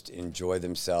and just enjoy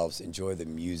themselves, enjoy the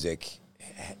music.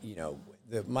 You know,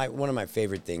 one of my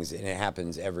favorite things, and it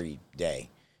happens every day,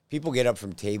 people get up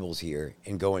from tables here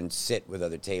and go and sit with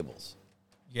other tables.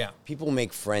 Yeah. People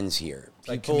make friends here.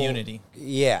 Like community.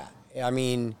 Yeah. I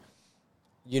mean,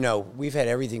 you know, we've had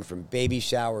everything from baby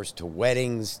showers to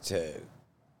weddings to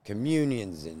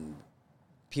communions and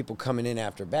people coming in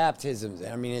after baptisms.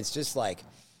 I mean, it's just like,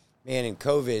 man, in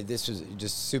COVID, this was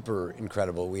just super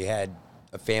incredible. We had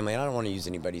a family, and I don't want to use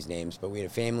anybody's names, but we had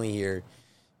a family here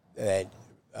that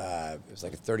it was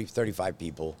like 35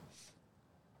 people,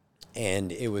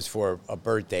 and it was for a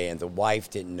birthday, and the wife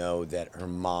didn't know that her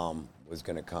mom was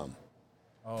going to come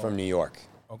from New York.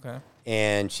 Okay.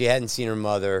 And she hadn't seen her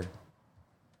mother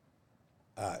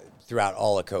throughout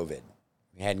all of COVID.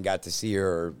 We hadn't got to see her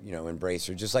or, you know, embrace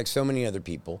her, just like so many other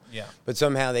people. Yeah. But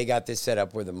somehow they got this set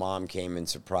up where the mom came and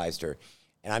surprised her.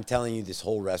 And I'm telling you, this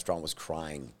whole restaurant was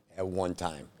crying at one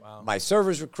time. Wow. My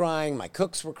servers were crying. My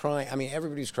cooks were crying. I mean,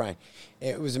 everybody was crying.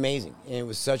 It was amazing. And it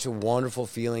was such a wonderful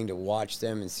feeling to watch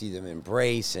them and see them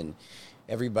embrace and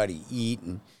everybody eat.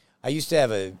 And I used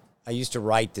to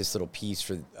write this little piece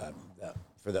for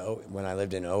when I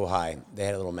lived in Ojai. They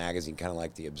had a little magazine, kind of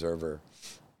like The Observer.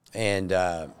 And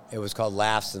it was called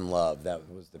Laughs and Love. That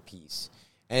was the piece.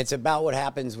 And it's about what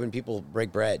happens when people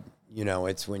break bread. You know,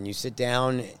 it's when you sit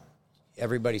down,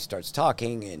 everybody starts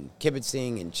talking and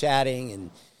kibitzing and chatting,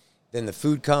 and then the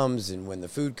food comes, and when the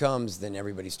food comes, then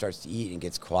everybody starts to eat and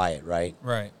gets quiet, right?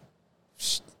 Right.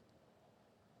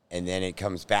 And then it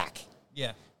comes back.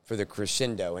 Yeah. For the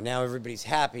crescendo, and now everybody's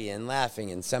happy and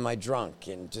laughing and semi-drunk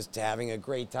and just having a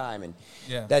great time, and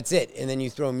that's it. And then you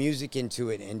throw music into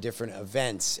it and different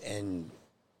events and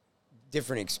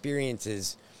different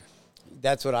experiences.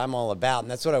 That's what I'm all about,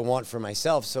 and that's what I want for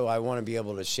myself, so I want to be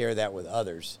able to share that with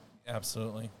others.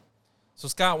 Absolutely. So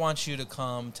Scott wants you to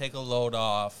come, take a load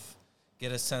off,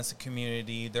 get a sense of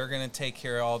community. They're going to take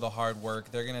care of all the hard work.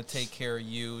 They're going to take care of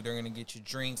you. They're going to get you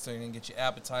drinks. They're going to get you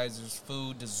appetizers,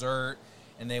 food, dessert.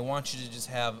 And they want you to just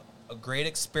have a great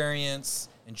experience,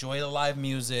 enjoy the live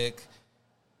music,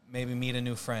 maybe meet a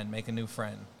new friend, make a new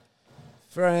friend.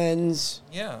 Friends.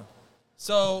 Yeah.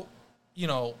 So, you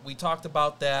know, we talked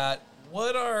about that.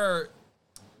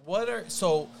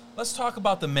 So let's talk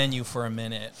about the menu for a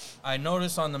minute. I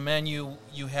noticed on the menu,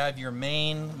 you have your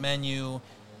main menu,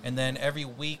 and then every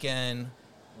weekend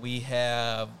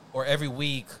every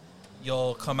week,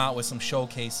 you'll come out with some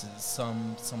showcases,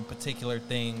 some particular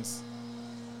things.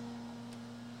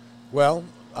 Well,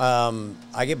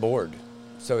 I get bored,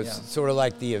 so it's sort of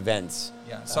like the events.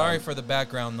 Yeah, sorry for the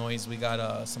background noise. We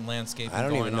got some landscaping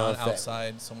going on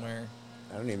outside somewhere.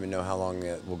 I don't even know how long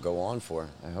it will go on for.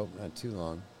 I hope not too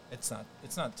long. It's not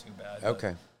too bad.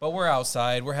 Okay. But we're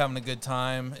outside. We're having a good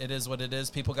time. It is what it is.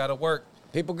 People got to work.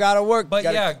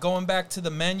 But going back to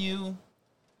the menu.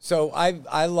 So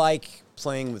I like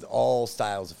playing with all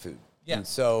styles of food. Yeah. And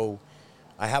so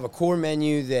I have a core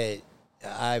menu that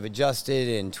I've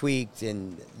adjusted and tweaked,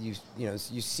 and you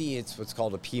see it's what's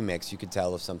called a P-mix. You can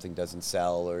tell if something doesn't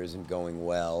sell or isn't going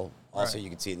well. Also, you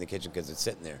can see it in the kitchen because it's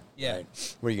sitting there. Yeah.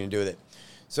 Right? What are you going to do with it?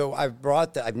 So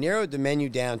I've narrowed the menu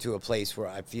down to a place where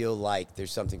I feel like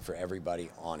there's something for everybody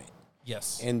on it.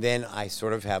 Yes. And then I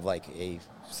sort of have like a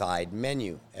side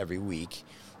menu every week,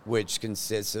 which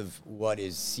consists of what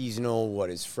is seasonal, what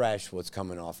is fresh, what's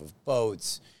coming off of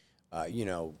boats, You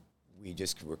know,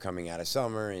 we're coming out of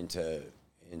summer into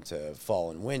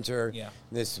fall and winter. Yeah.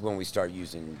 This is when we start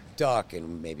using duck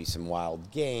and maybe some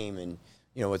wild game. And,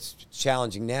 you know, what's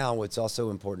challenging now, what's also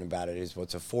important about it is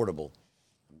what's affordable.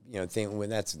 You know,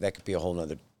 that could be a whole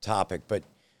nother topic. But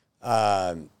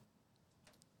I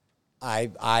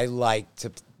like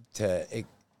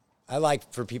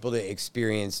for people to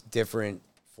experience different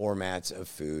formats of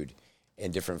food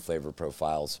and different flavor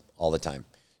profiles all the time.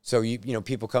 So you know,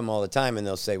 people come all the time and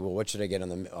they'll say, "Well, what should I get on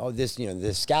the?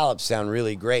 The scallops sound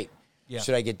really great. Yeah.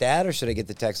 Should I get that or should I get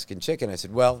the Texican chicken?" I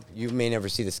said, "Well, you may never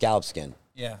see the scallop skin.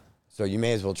 Yeah. So you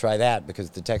may as well try that because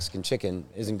the Texican chicken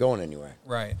isn't going anywhere."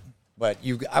 Right. But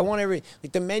I want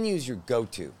the menu is your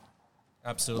go-to.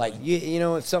 Absolutely. Like you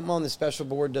know, if something on the special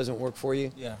board doesn't work for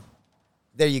you, Yeah.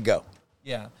 there you go.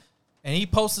 Yeah. And he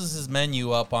posts his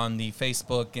menu up on the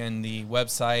Facebook and the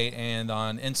website and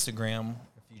on Instagram.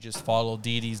 If you just follow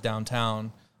DiDi's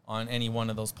Downtown on any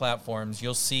one of those platforms,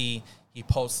 you'll see he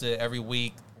posts it every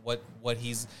week.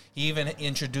 He even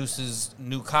introduces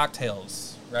new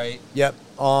cocktails, right? Yep.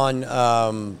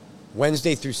 On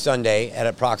Wednesday through Sunday at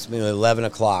approximately 11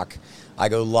 o'clock, I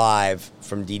go live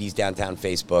from DiDi's Downtown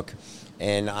Facebook,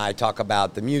 and I talk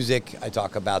about the music, I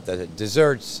talk about the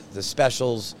desserts, the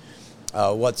specials,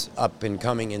 what's up and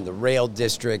coming in the Rail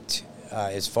District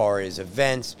as far as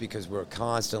events, because we're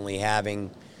constantly having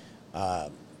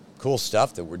cool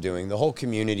stuff that we're doing. The whole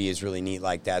community is really neat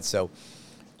like that. So,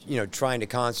 you know, trying to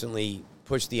constantly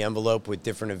push the envelope with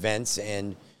different events,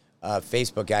 and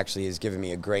Facebook actually has given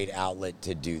me a great outlet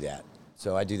to do that.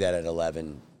 So I do that at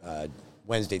 11,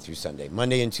 Wednesday through Sunday.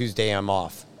 Monday and Tuesday I'm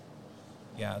off.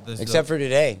 Yeah. Except for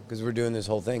today, because we're doing this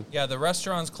whole thing. Yeah, the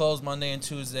restaurant's closed Monday and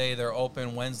Tuesday. They're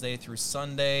open Wednesday through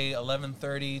Sunday,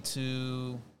 11:30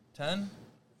 to 10.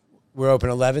 We're open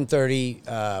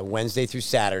 11:30 Wednesday through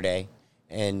Saturday,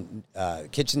 and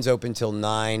kitchen's open till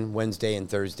 9 Wednesday and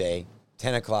Thursday,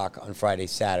 10 o'clock on Friday,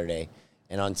 Saturday,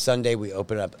 and on Sunday we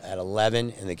open up at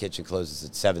 11 and the kitchen closes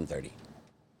at 7:30.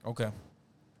 Okay.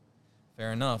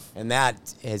 Fair enough. And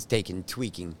that has taken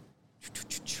tweaking.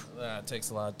 That takes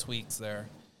a lot of tweaks there.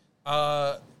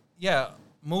 Yeah,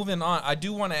 moving on. I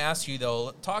do want to ask you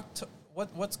though.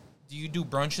 Do you do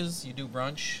brunches? You do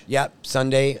brunch? Yep,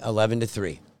 Sunday 11 to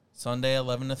 3. Sunday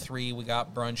 11 to 3. We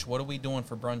got brunch. What are we doing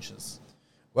for brunches?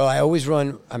 Well, I always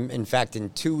run. In fact, in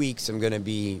 2 weeks, I'm going to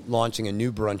be launching a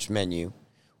new brunch menu,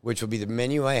 which will be the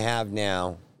menu I have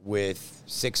now with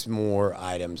 6 more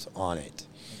items on it.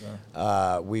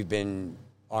 Okay. We've been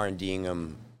R&D'ing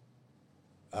them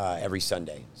every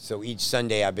Sunday. So each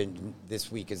Sunday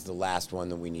this week is the last one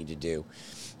that we need to do.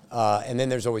 And then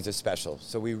there's always a special.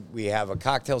 So we have a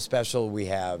cocktail special, we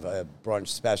have a brunch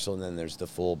special, and then there's the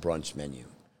full brunch menu,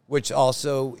 which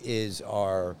also is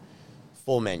our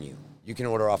full menu. You can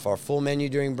order off our full menu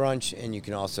during brunch, and you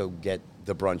can also get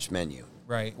the brunch menu.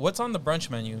 Right. What's on the brunch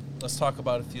menu? Let's talk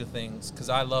about a few things, because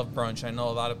I love brunch. I know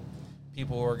a lot of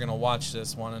people who are going to watch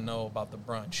this want to know about the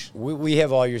brunch. We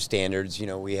have all your standards. You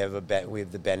know, we have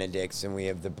the Benedicts, and we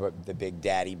have the Big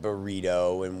Daddy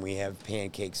burrito, and we have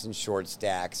pancakes and short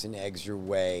stacks and eggs your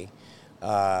way.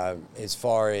 As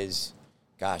far as,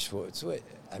 our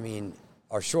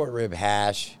short rib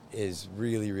hash is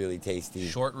really, really tasty.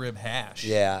 Short rib hash.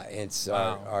 Yeah, it's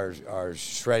our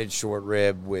shredded short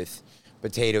rib with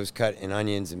potatoes cut and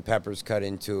onions and peppers cut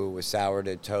into it with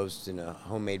sourdough toast and a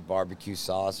homemade barbecue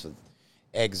sauce with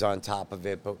eggs on top of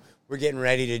it. But we're getting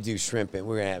ready to do shrimp, and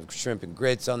we're going to have shrimp and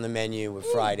grits on the menu with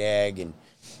fried egg, and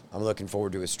I'm looking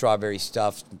forward to a strawberry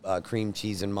stuffed cream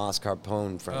cheese and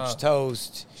mascarpone French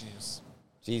toast.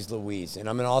 Jeez Louise. And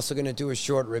I'm also going to do a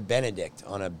short rib Benedict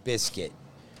on a biscuit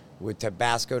with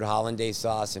Tabascoed hollandaise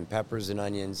sauce and peppers and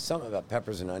onions. Something about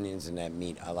peppers and onions in that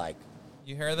meat I like.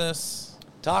 You hear this?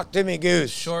 Talk to me,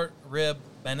 Goose. Short rib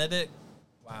Benedict?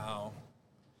 Wow.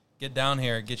 Get down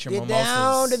here. Get your mimosas. Get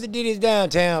down to the DiDi's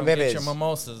Downtown, baby. Get your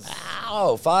mimosas.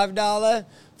 Ow, $5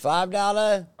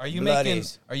 Are you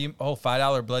bloodies.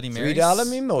 $5 Bloody Marys? $3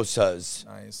 mimosas.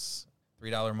 Nice.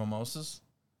 $3 mimosas?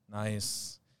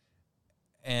 Nice.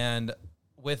 And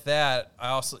with that,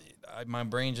 my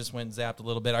brain just went zapped a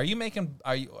little bit. How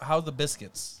are the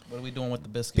biscuits? What are we doing with the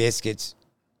biscuits? Biscuits,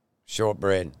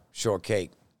 shortbread,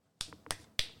 shortcake.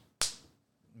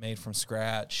 Made from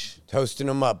scratch. Toasting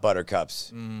them up,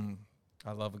 buttercups.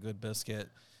 I love a good biscuit.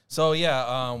 So,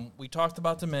 yeah, we talked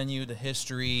about the menu, the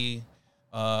history,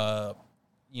 the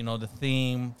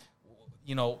theme.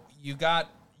 You know, you got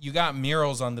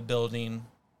murals on the building.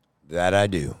 That I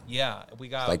do. Yeah, we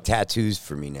got... It's like tattoos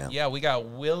for me now. Yeah, we got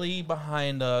Willie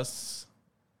behind us,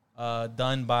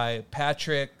 done by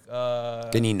Patrick...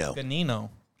 Ganino. Ganino.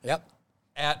 Yep.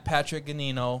 At Patrick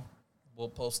Ganino. We'll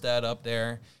post that up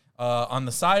there. On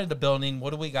the side of the building,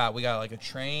 what do we got? We got like a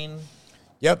train.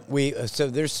 Yep. So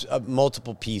there's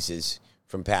multiple pieces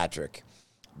from Patrick.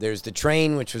 There's the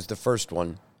train, which was the first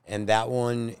one. And that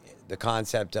one, the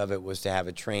concept of it was to have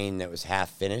a train that was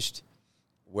half finished,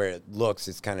 where it looks,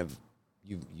 it's kind of,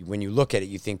 when you look at it,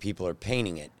 you think people are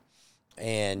painting it.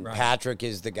 And right. Patrick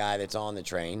is the guy that's on the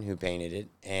train who painted it,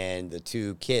 and the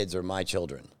two kids are my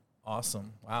children.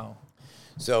 Awesome. Wow.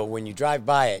 So when you drive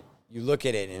by it, you look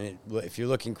at it, and if you're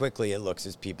looking quickly, it looks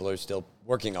as people are still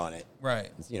working on it.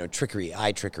 Right. It's, trickery,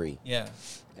 eye trickery. Yeah.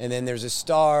 And then there's a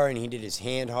star, and he did his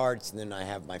hand hearts, and then I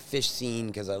have my fish scene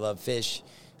because I love fish.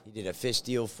 He did a fish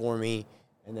deal for me,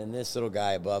 and then this little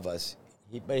guy above us.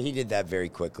 But he did that very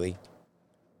quickly.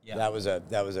 Yeah. That was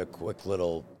a quick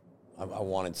little. I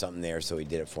wanted something there, so he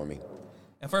did it for me.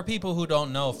 And for people who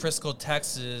don't know, Frisco,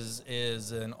 Texas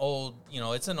is an old,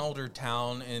 it's an older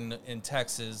town in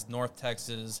Texas, North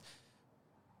Texas,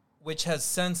 which has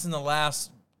since in the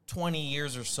last 20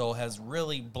 years or so has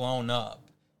really blown up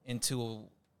into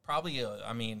probably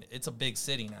it's a big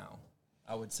city now,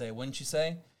 I would say. Wouldn't you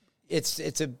say?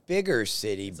 It's a bigger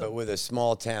city, but with a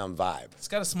small town vibe. It's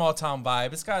got a small town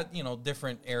vibe. It's got,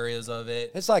 different areas of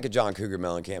it. It's like a John Cougar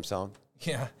Mellencamp song.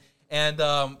 Yeah. And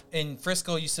in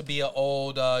Frisco used to be an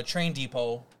old train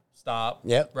depot stop.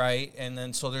 Yep. Right? And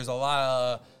then so there's a lot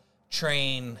of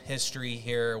train history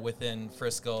here within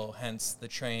Frisco, hence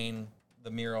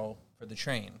the mural for the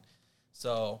train.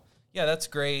 So, yeah, that's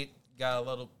great. Got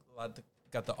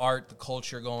got the art, the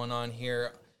culture going on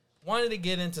here. Wanted to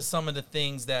get into some of the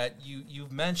things that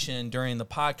you've mentioned during the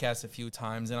podcast a few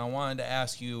times, and I wanted to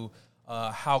ask you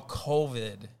how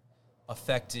COVID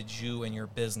affected you and your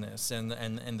business and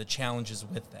the challenges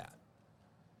with that.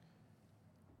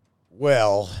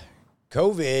 Well,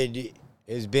 COVID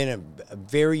has been a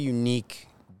very unique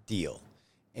deal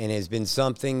and has been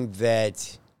something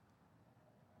that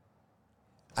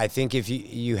I think if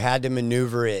you had to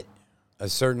maneuver it a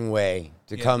certain way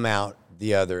to come out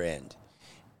the other end.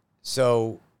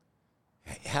 So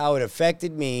how it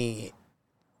affected me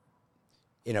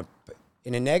in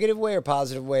a negative way or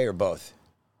positive way or both?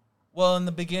 Well, in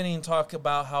the beginning, talk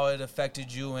about how it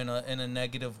affected you in a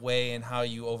negative way and how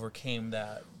you overcame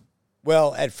that.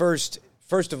 Well, at first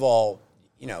of all,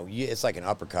 it's like an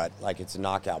uppercut, like it's a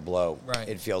knockout blow. Right.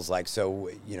 It feels like. So,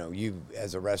 you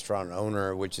as a restaurant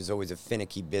owner, which is always a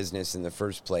finicky business in the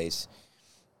first place,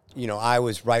 I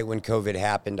was right when COVID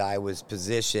happened. I was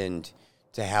positioned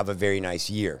to have a very nice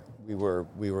year. We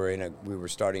were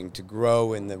starting to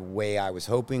grow in the way I was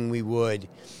hoping we would.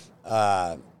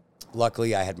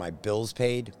 Luckily, I had my bills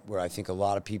paid, where I think a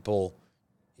lot of people,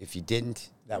 if you didn't,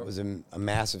 that was a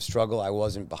massive struggle. I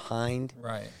wasn't behind.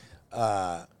 Right.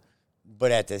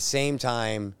 But at the same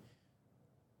time,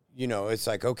 it's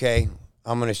like, okay,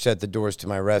 I'm going to shut the doors to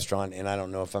my restaurant, and I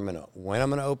don't know when I'm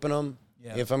going to open them,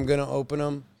 if I'm going to open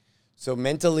them. So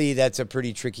mentally, that's a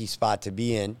pretty tricky spot to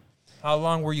be in. How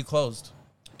long were you closed?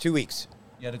 2 weeks.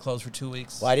 You had to close for 2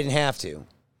 weeks? Well, I didn't have to.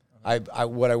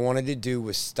 What I wanted to do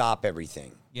was stop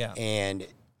everything. Yeah. And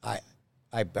I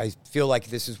feel like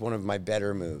this is one of my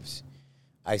better moves.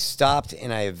 I stopped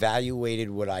and I evaluated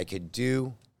what I could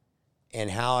do and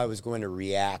how I was going to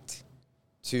react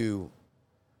to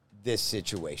this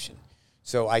situation.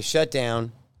 So I shut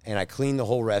down and I cleaned the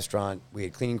whole restaurant. We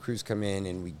had cleaning crews come in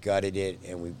and we gutted it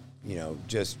and we,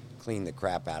 just cleaned the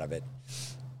crap out of it.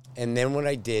 And then what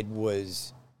I did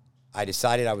was I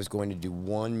decided I was going to do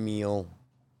one meal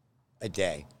a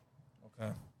day.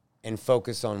 Okay. And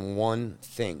focus on one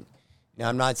thing. Now,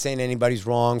 I'm not saying anybody's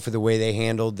wrong for the way they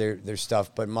handled their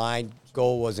stuff, but my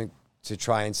goal wasn't to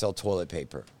try and sell toilet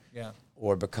paper. Yeah.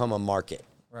 Or become a market.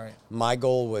 Right. My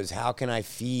goal was, how can I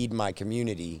feed my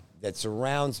community that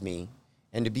surrounds me?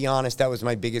 And to be honest, that was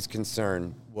my biggest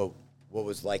concern, what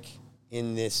was like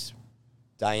in this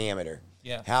diameter.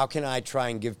 Yeah. How can I try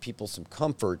and give people some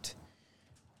comfort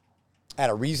at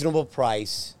a reasonable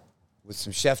price with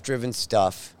some chef-driven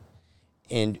stuff?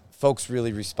 And folks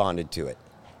really responded to it.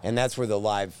 And that's where the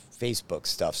live Facebook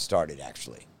stuff started,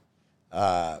 actually.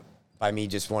 By me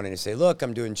just wanting to say, look,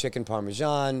 I'm doing chicken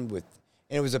parmesan and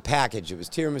it was a package. It was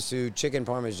tiramisu, chicken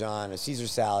parmesan, a Caesar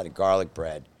salad, and garlic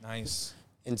bread. Nice.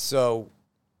 And so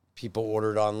people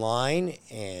ordered online,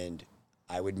 and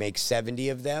I would make 70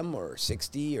 of them or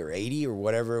 60 or 80 or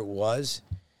whatever it was.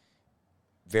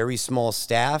 Very small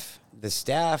staff. The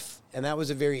staff, and that was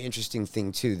a very interesting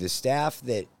thing, too. The staff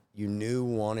that you knew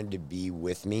wanted to be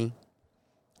with me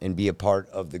and be a part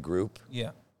of the group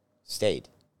stayed.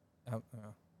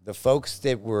 The folks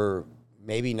that were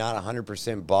maybe not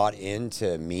 100% bought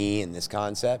into me and this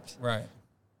concept, right,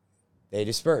 they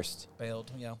dispersed.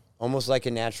 Bailed, yeah. Almost like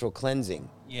a natural cleansing.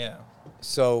 Yeah.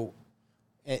 So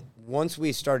once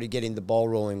we started getting the ball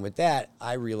rolling with that,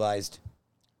 I realized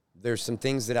there's some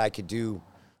things that I could do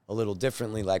a little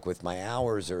differently, like with my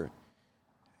hours, or,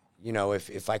 you know,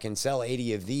 if I can sell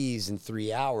 80 of these in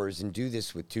 3 hours and do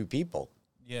this with 2 people.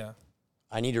 Yeah.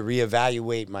 I need to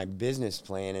reevaluate my business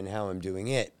plan and how I'm doing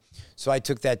it. So I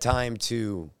took that time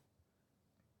to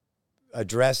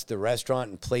address the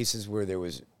restaurant in places where there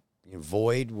was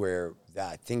void, where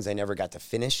things I never got to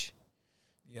finish.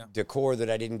 Yeah. Decor that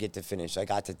I didn't get to finish. I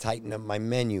got to tighten up my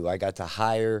menu. I got to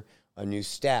hire a new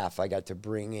staff. I got to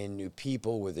bring in new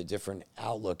people with a different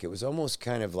outlook. It was almost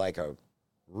kind of like a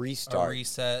restart. A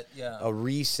reset, yeah. A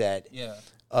reset Yeah.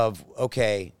 of,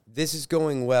 okay, this is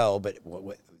going well, but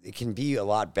it can be a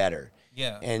lot better.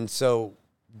 Yeah. And so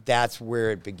that's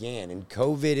where it began. And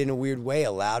COVID, in a weird way,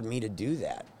 allowed me to do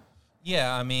that.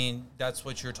 Yeah, I mean, that's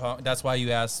what you're talking. That's why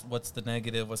you asked, what's the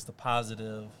negative, what's the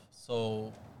positive?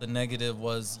 So the negative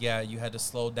was, yeah, you had to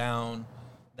slow down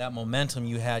that momentum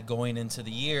you had going into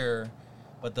the year,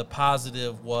 but the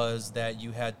positive was that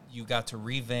you got to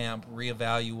revamp,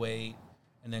 reevaluate,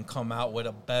 and then come out with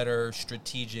a better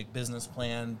strategic business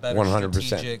plan, better 100%.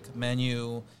 strategic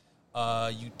menu.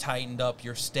 You tightened up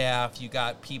your staff. You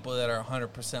got people that are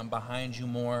 100% behind you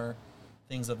more,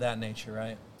 things of that nature,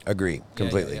 right? Agree,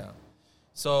 completely. Yeah.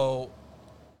 So,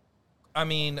 I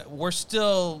mean, we're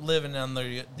still living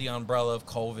under the umbrella of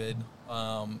COVID,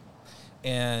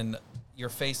 and you're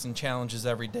facing challenges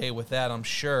every day with that, I'm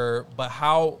sure. But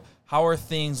how are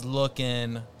things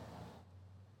looking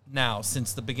now,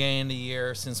 since the beginning of the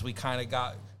year, since we kind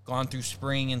of gone through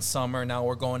spring and summer, now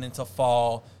we're going into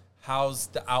fall? How's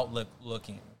the outlook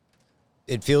looking?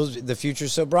 It feels the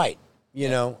future's so bright, you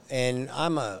know, and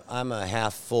I'm a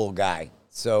half full guy.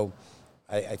 So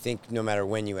I think no matter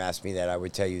when you ask me that, I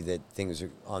would tell you that things are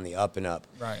on the up and up.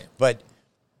 Right. But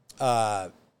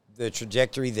the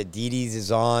trajectory that DiDi's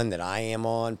is on, that I am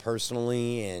on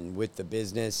personally and with the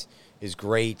business, is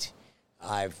great.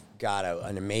 I've got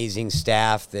an amazing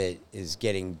staff that is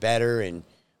getting better. And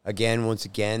again, once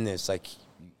again, it's like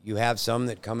you have some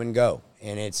that come and go.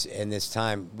 And this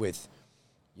time with,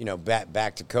 you know,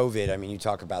 back to COVID, I mean, you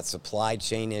talk about supply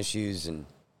chain issues, and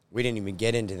we didn't even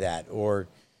get into that. Or,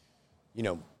 you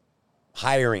know,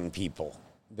 hiring people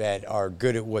that are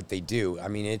good at what they do. I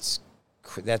mean,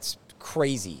 that's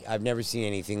crazy. I've never seen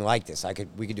anything like this.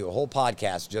 We could do a whole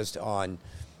podcast just on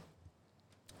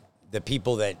the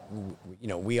people that, you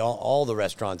know, all the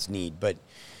restaurants need. But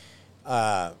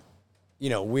you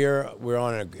know, we're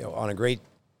on a great,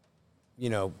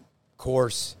 you know,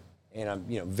 course, and I'm,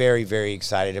 you know, very, very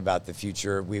excited about the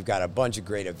future. We've got a bunch of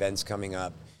great events coming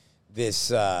up.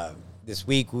 This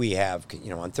week we have, you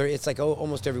know, on Thursday, it's like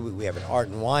almost every week we have an art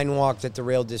and wine walk that the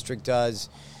Rail District does.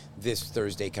 This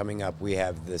Thursday coming up, we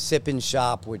have the Sip and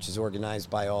Shop, which is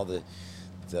organized by all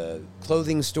the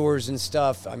clothing stores and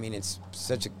stuff. I mean, it's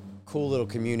such a cool little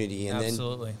community. And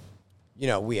Absolutely. then, you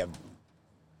know, we have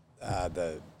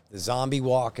the Zombie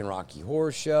Walk and Rocky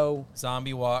Horror Show.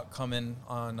 Zombie Walk coming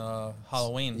on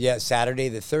Halloween. Yeah, Saturday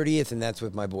the 30th, and that's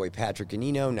with my boy Patrick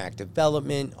Anino, Knack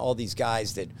Development, all these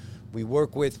guys that we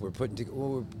work with. We're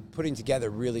putting together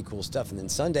really cool stuff. And then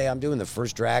Sunday, I'm doing the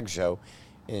first drag show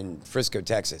in Frisco,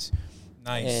 Texas.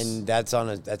 Nice. And that's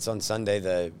on Sunday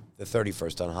the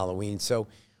 31st on Halloween. So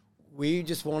we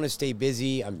just want to stay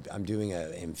busy. I'm doing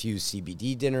an infused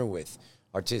CBD dinner with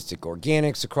Artistic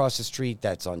Organics across the street.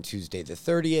 That's on Tuesday the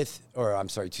 30th, or I'm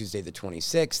sorry, Tuesday the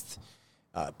 26th.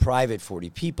 Private, 40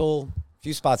 people. A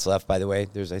few spots left, by the way.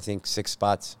 There's, I think, 6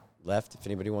 spots left if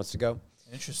anybody wants to go.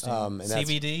 Interesting. And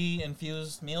CBD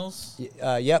infused meals?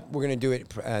 Yep, we're going to do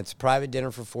it. It's a private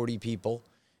dinner for 40 people.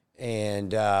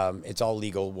 And it's all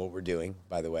legal, what we're doing,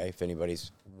 by the way, if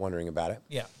anybody's wondering about it.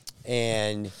 Yeah.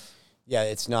 And, yeah,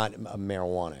 it's not a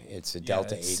marijuana. It's a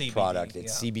Delta 8 CBD, product.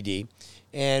 It's CBD.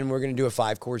 And we're going to do a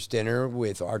 5-course dinner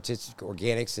with Artistic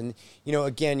Organics. And, you know,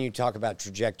 again, you talk about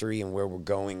trajectory and where we're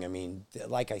going. I mean,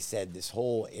 like I said, this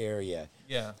whole area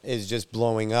is just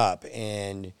blowing up.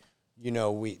 And, you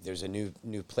know, there's a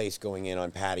new place going in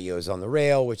on patios on the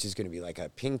rail, which is going to be like a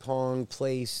ping pong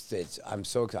place.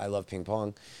 I love ping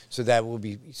pong. So that will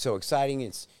be so exciting.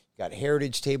 It's got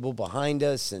Heritage Table behind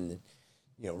us, and,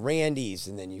 you know, Randy's,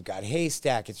 and then you've got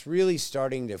Haystack. It's really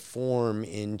starting to form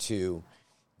into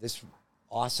this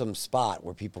awesome spot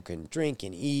where people can drink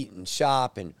and eat and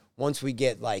shop. And once we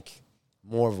get like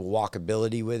more of a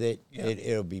walkability with it,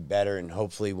 it'll be better. And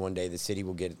hopefully one day the city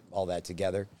will get all that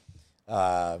together.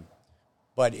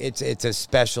 But it's a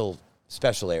special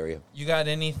area. You got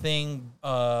anything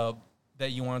that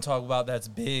you want to talk about that's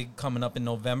big coming up in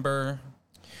November?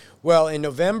 Well, in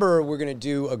November, we're going to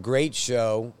do a great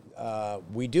show.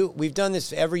 We've done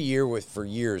this every year for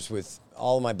years with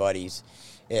all of my buddies.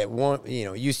 It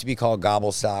used to be called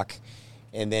Gobble Sock,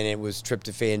 and then it was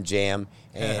Tryptophan Jam.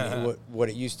 And what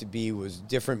it used to be was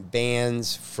different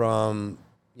bands from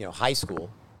high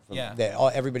school.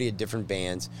 Everybody had different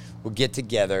bands would get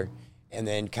together and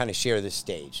then kind of share the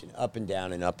stage, and up and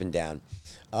down and up and down.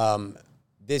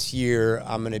 This year,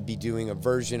 I'm going to be doing a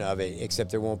version of it,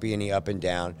 except there won't be any up and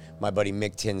down. My buddy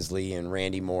Mick Tinsley and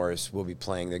Randy Morris will be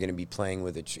playing. They're going to be playing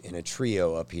in a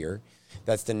trio up here.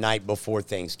 That's the night before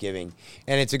Thanksgiving.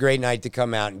 And it's a great night to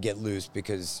come out and get loose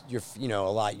because your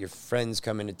friends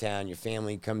come into town, your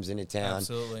family comes into town.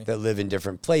 Absolutely. That live in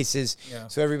different places. Yeah.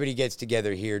 So everybody gets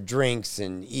together here, drinks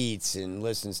and eats and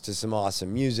listens to some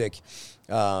awesome music.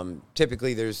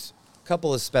 Typically there's a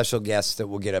couple of special guests that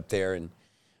will get up there and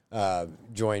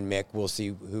join Mick. We'll see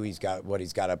what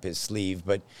he's got up his sleeve,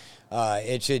 but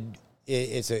it's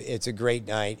a great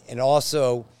night. And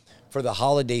also for the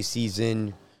holiday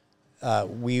season,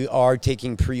 we are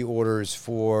taking pre-orders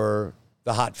for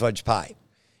the hot fudge pie.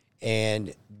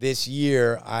 And this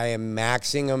year I am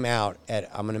maxing them out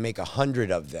I'm going to make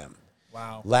 100 of them.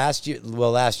 Wow. Last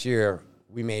year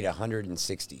we made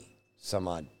 160 some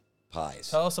odd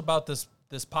pies. Tell us about this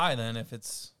pie then, if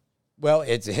it's... Well,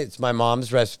 it's my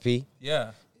mom's recipe.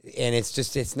 Yeah. And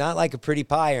it's not like a pretty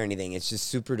pie or anything. It's just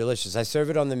super delicious. I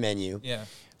serve it on the menu. Yeah.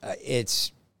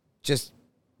 It's just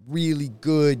really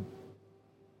good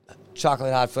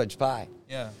chocolate hot fudge pie.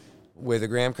 Yeah. With a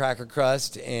graham cracker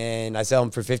crust, and I sell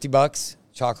them for $50.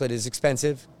 Chocolate is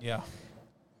expensive. Yeah.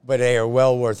 But they are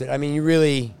well worth it. I mean,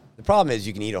 the problem is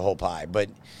you can eat a whole pie, but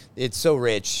it's so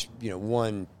rich,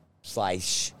 one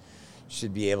slice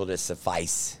should be able to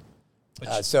suffice.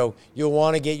 So you'll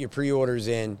want to get your pre-orders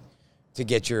in to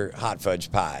get your hot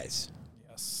fudge pies.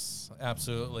 Yes,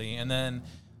 absolutely. And then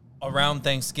around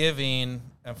Thanksgiving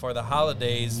and for the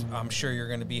holidays, I'm sure you're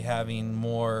going to be having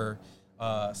more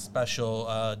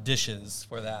special dishes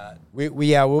for that.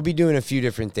 We'll be doing a few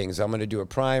different things. I'm going to do a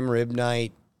prime rib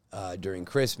night during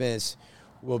Christmas.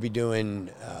 We'll be doing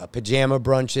pajama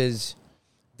brunches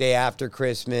day after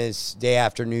Christmas, day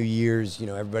after New Year's.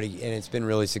 Everybody, and it's been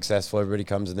really successful. Everybody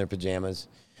comes in their pajamas.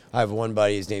 I have one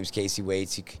buddy, his name's Casey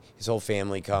Waits. His whole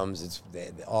family comes. It's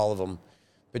all of them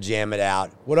pajamaed out.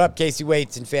 What up, Casey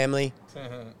Waits and family?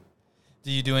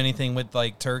 Do you do anything with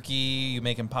like turkey? You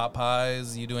making pot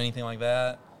pies? You do anything like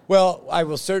that? Well, I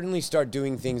will certainly start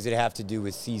doing things that have to do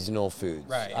with seasonal foods.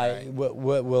 Right.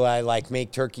 Will I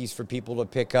make turkeys for people to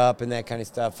pick up and that kind of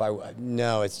stuff?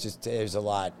 No, it's just there's a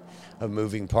lot of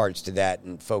moving parts to that,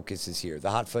 and focus is here.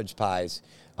 The hot fudge pies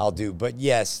I'll do. But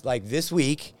yes, like this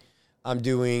week, I'm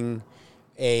doing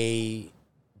a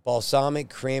balsamic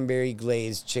cranberry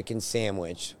glazed chicken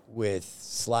sandwich with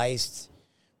sliced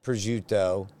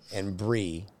prosciutto and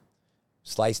brie,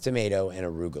 sliced tomato, and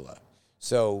arugula.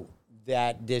 So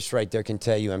that dish right there can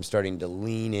tell you I'm starting to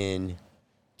lean in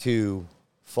to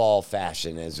fall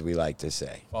fashion, as we like to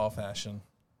say. Fall fashion.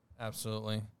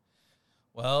 Absolutely.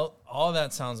 Well, all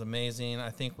that sounds amazing. I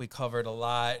think we covered a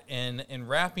lot. And in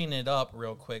wrapping it up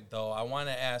real quick, though, I want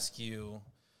to ask you,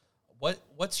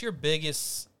 what's your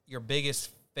biggest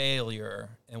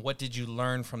failure, and what did you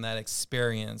learn from that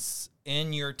experience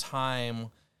in your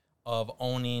time of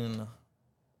owning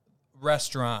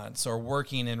restaurants or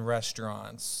working in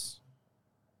restaurants?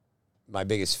 My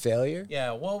biggest failure?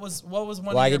 Yeah, what was one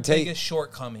of your biggest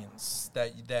shortcomings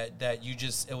that you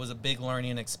just, it was a big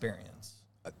learning experience?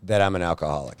 That I'm an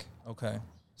alcoholic. Okay.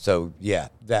 So yeah,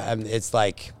 it's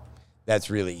like that's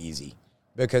really easy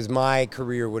because my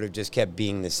career would have just kept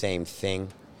being the same thing.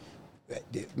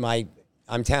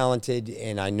 I'm talented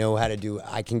and I know how to do.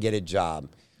 I can get a job.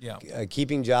 Yeah.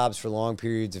 Keeping jobs for long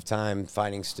periods of time,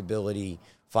 finding stability,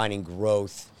 finding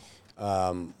growth.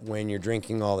 When you're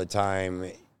drinking all the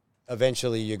time,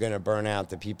 eventually you're going to burn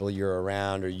out the people you're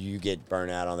around, or you get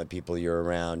burnt out on the people you're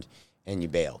around, and you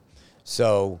bail.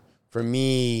 So for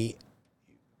me,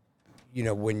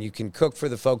 when you can cook for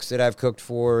the folks that I've cooked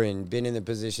for and been in the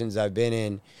positions I've been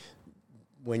in,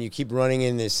 when you keep running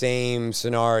in the same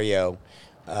scenario,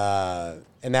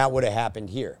 and that would have happened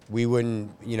here. We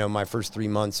wouldn't, my first 3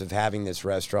 months of having this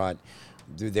restaurant,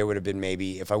 there would have been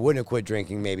maybe, if I wouldn't have quit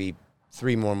drinking, maybe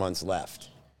 3 more months left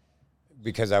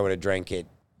because I would have drank it.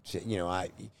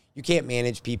 You can't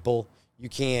manage people. You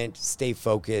can't stay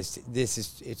focused.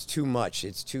 It's too much.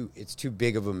 It's too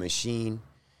big of a machine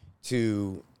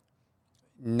to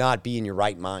not be in your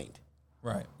right mind.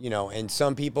 Right. And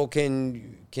some people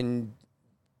can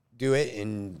do it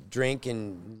and drink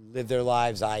and live their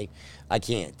lives. I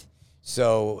can't.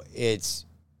 So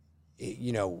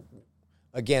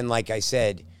again, like I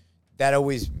said, that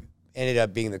always ended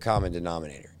up being the common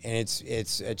denominator. And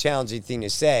it's a challenging thing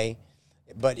to say,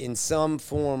 but in some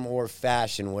form or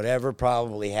fashion, whatever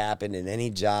probably happened in any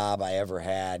job I ever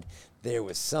had, there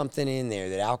was something in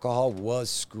there that alcohol was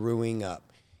screwing up.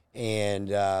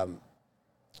 And I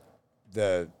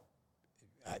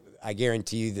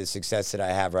guarantee you the success that I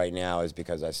have right now is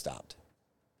because I stopped.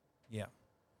 Yeah.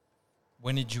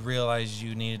 When did you realize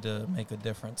you needed to make a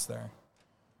difference there?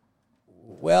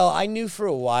 Well, I knew for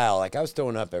a while. Like, I was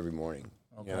throwing up every morning.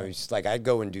 Okay. You know, it's like I'd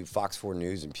go and do Fox 4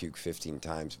 News and puke 15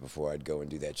 times before I'd go and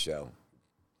do that show.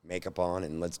 Makeup on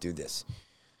and let's do this.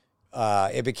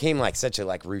 It became like such a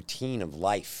like routine of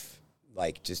life,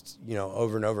 like just, you know,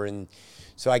 over and over. And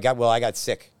so I got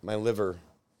sick. My liver,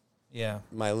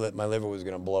 my liver was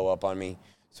going to blow up on me.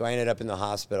 So I ended up in the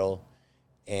hospital,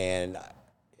 and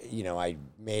you know, I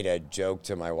made a joke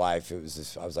to my wife. It was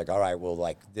this, I was like, all right, well,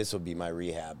 like this will be my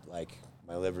rehab. Like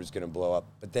my liver's going to blow up.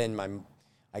 But then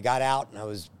I got out and I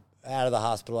was out of the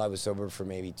hospital. I was sober for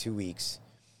maybe 2 weeks.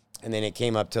 And then it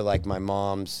came up to like my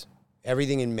mom's,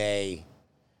 everything in May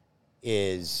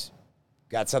is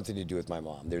got something to do with my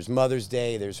mom. There's Mother's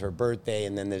Day, there's her birthday,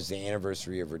 and then there's the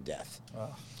anniversary of her death. Oh,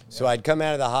 yeah. So I'd come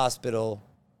out of the hospital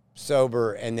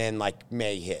sober, and then like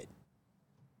May hit.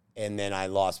 And then I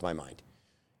lost my mind.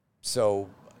 So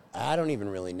I don't even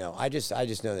really know. I just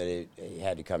know that it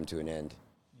had to come to an end.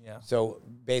 Yeah. So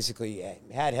basically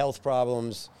had health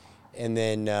problems, and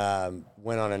then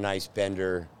went on a nice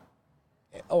bender.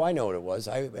 Oh, I know what it was.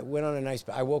 I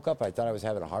woke up, I thought I was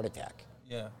having a heart attack.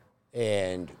 Yeah.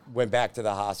 And went back to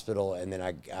the hospital, and then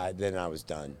I was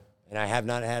done. And I have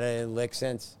not had a lick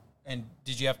since. And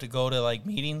did you have to go to like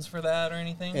meetings for that or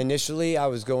anything? Initially, I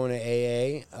was going to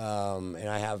AA, and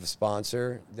I have a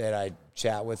sponsor that I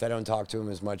chat with. I don't talk to him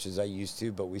as much as I used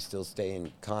to, but we still stay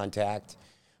in contact.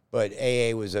 But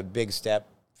AA was a big step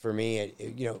for me.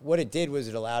 You know, what it did was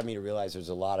it allowed me to realize there's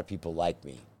a lot of people like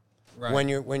me. Right.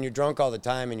 When you're drunk all the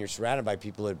time and you're surrounded by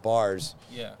people at bars,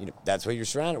 yeah, you know, that's what you're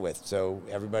surrounded with. So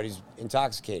everybody's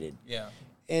intoxicated. Yeah.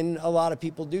 And a lot of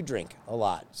people do drink a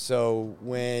lot. So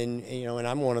when, you know, and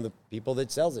I'm one of the people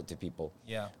that sells it to people.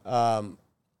 Yeah.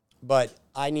 But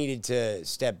I needed to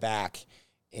step back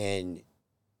and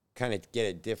kind of get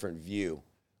a different view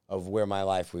of where my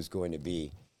life was going to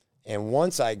be. And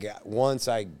once I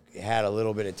had a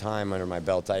little bit of time under my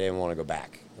belt, I didn't want to go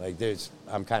back. Like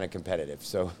I'm kind of competitive.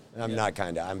 So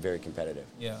I'm very competitive.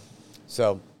 Yeah.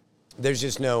 So there's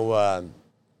just no,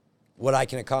 what I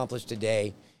can accomplish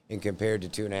today and compared to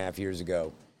 2.5 years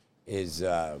ago is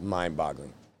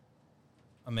mind-boggling.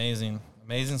 Amazing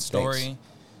story.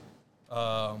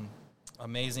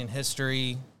 Amazing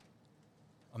history.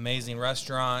 Amazing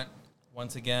restaurant.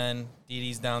 Once again,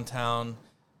 DiDi's downtown.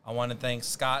 I want to thank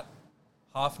Scott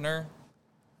Hoffner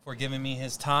for giving me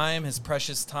his time, his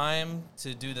precious time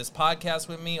to do this podcast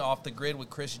with me, Off the Grid with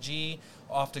Chris G,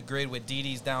 Off the Grid with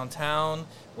DiDi's downtown.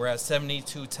 We're at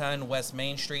 7210 West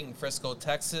Main Street in Frisco,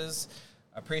 Texas.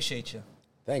 I appreciate you.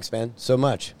 Thanks, man, so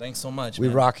much. Thanks so much, We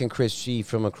man. rocking Chris G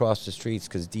from across the streets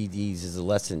because DiDi's is a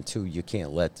lesson, too. You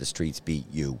can't let the streets beat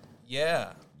you.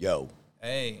 Yeah. Yo.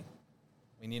 Hey,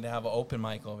 we need to have an open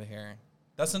mic over here.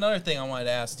 That's another thing I wanted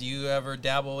to ask. Do you ever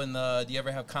dabble in do you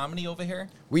ever have comedy over here?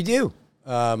 We do.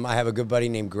 I have a good buddy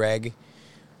named Greg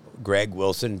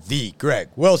Wilson, the Greg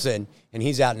Wilson, and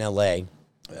he's out in L.A.,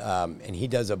 and he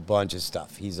does a bunch of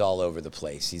stuff. He's all over the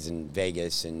place. He's in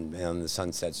Vegas and on the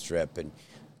Sunset Strip and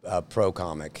pro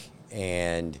comic.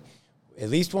 And at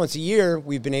least once a year,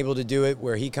 we've been able to do it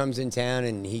where he comes in town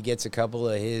and he gets a couple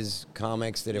of his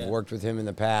comics that have worked with him in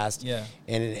the past. Yeah.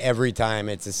 And every time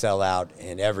it's a sellout,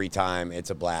 and every time it's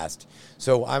a blast.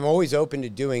 So I'm always open to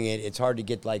doing it. It's hard to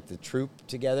get like the troupe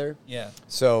together. Yeah.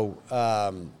 So,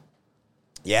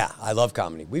 yeah, I love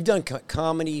comedy. We've done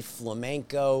comedy,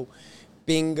 flamenco,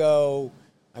 bingo.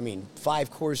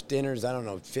 5-course dinners. I don't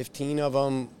know, 15 of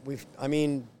them.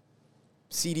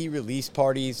 CD release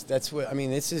parties. That's what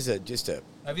this is just a.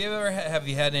 Have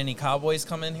you had any Cowboys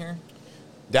come in here?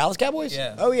 Dallas Cowboys?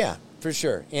 Yeah. Oh yeah, for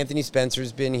sure. Anthony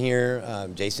Spencer's been here.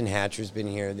 Jason Hatcher's been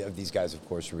here. These guys, of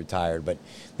course, are retired. But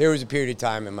there was a period of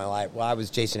time in my life. Well, I was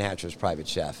Jason Hatcher's private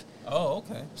chef. Oh,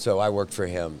 okay. So I worked for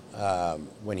him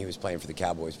when he was playing for the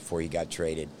Cowboys before he got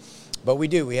traded. But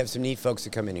we have some neat folks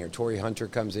that come in here. Torrey Hunter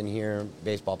comes in here,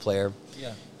 baseball player.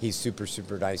 Yeah. He's super,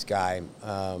 super nice guy.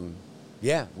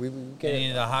 Yeah, we get any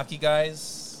of the hockey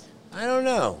guys? I don't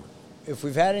know. If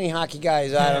we've had any hockey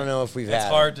guys, I don't know if we've had. It's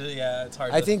hard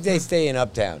to. I think they stay in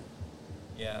Uptown.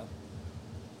 Yeah.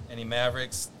 Any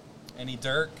Mavericks? Any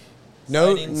Dirk?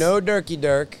 No, sightings? no Dirky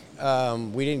Dirk.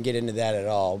 We didn't get into that at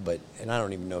all, and I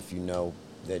don't even know if you know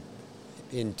that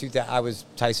in 2000, I was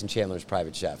Tyson Chandler's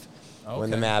private chef. when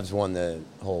the Okay. Mavs won the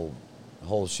whole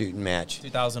shooting match.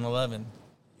 2011.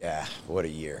 Yeah, what a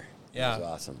year. Yeah. It was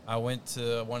awesome. I went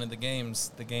to one of the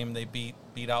games, the game they beat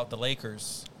out the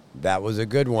Lakers. That was a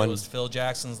good one. It was Phil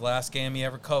Jackson's last game he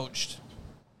ever coached.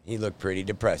 He looked pretty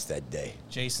depressed that day.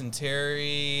 Jason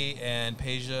Terry and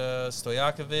Peja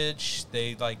Stojakovic,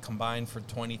 they like combined for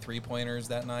 23-pointers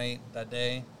that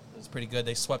day. It was pretty good.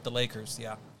 They swept the Lakers,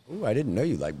 yeah. Ooh, I didn't know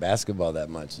you liked basketball that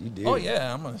much. You do. Oh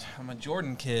yeah, I'm a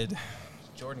Jordan kid.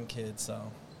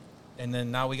 So. And then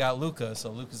now we got Luka,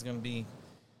 so Luka's going to be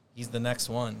he's the next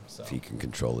one, so. If he can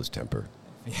control his temper.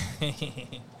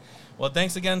 Well,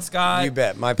 thanks again, Scott. You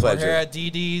bet. My pleasure. We're here at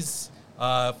DiDi's.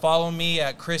 Follow me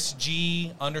at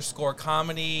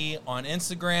ChrisG_comedy on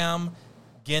Instagram,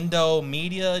 Gindo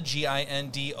Media,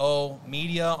 Gindo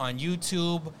Media on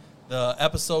YouTube. The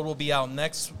episode will be out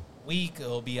next week.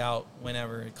 It'll be out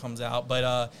whenever it comes out.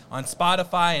 But on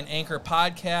Spotify and Anchor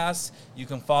Podcasts, you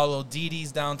can follow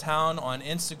DiDi's Downtown on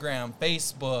Instagram,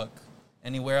 Facebook.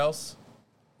 Anywhere else?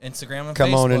 Instagram and Facebook.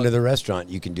 Come on into the restaurant.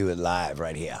 You can do it live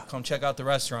right here. Come check out the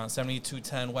restaurant,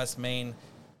 7210 West Main,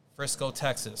 Frisco,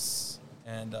 Texas.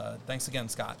 And thanks again,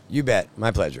 Scott. You bet. My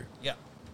pleasure. Yeah.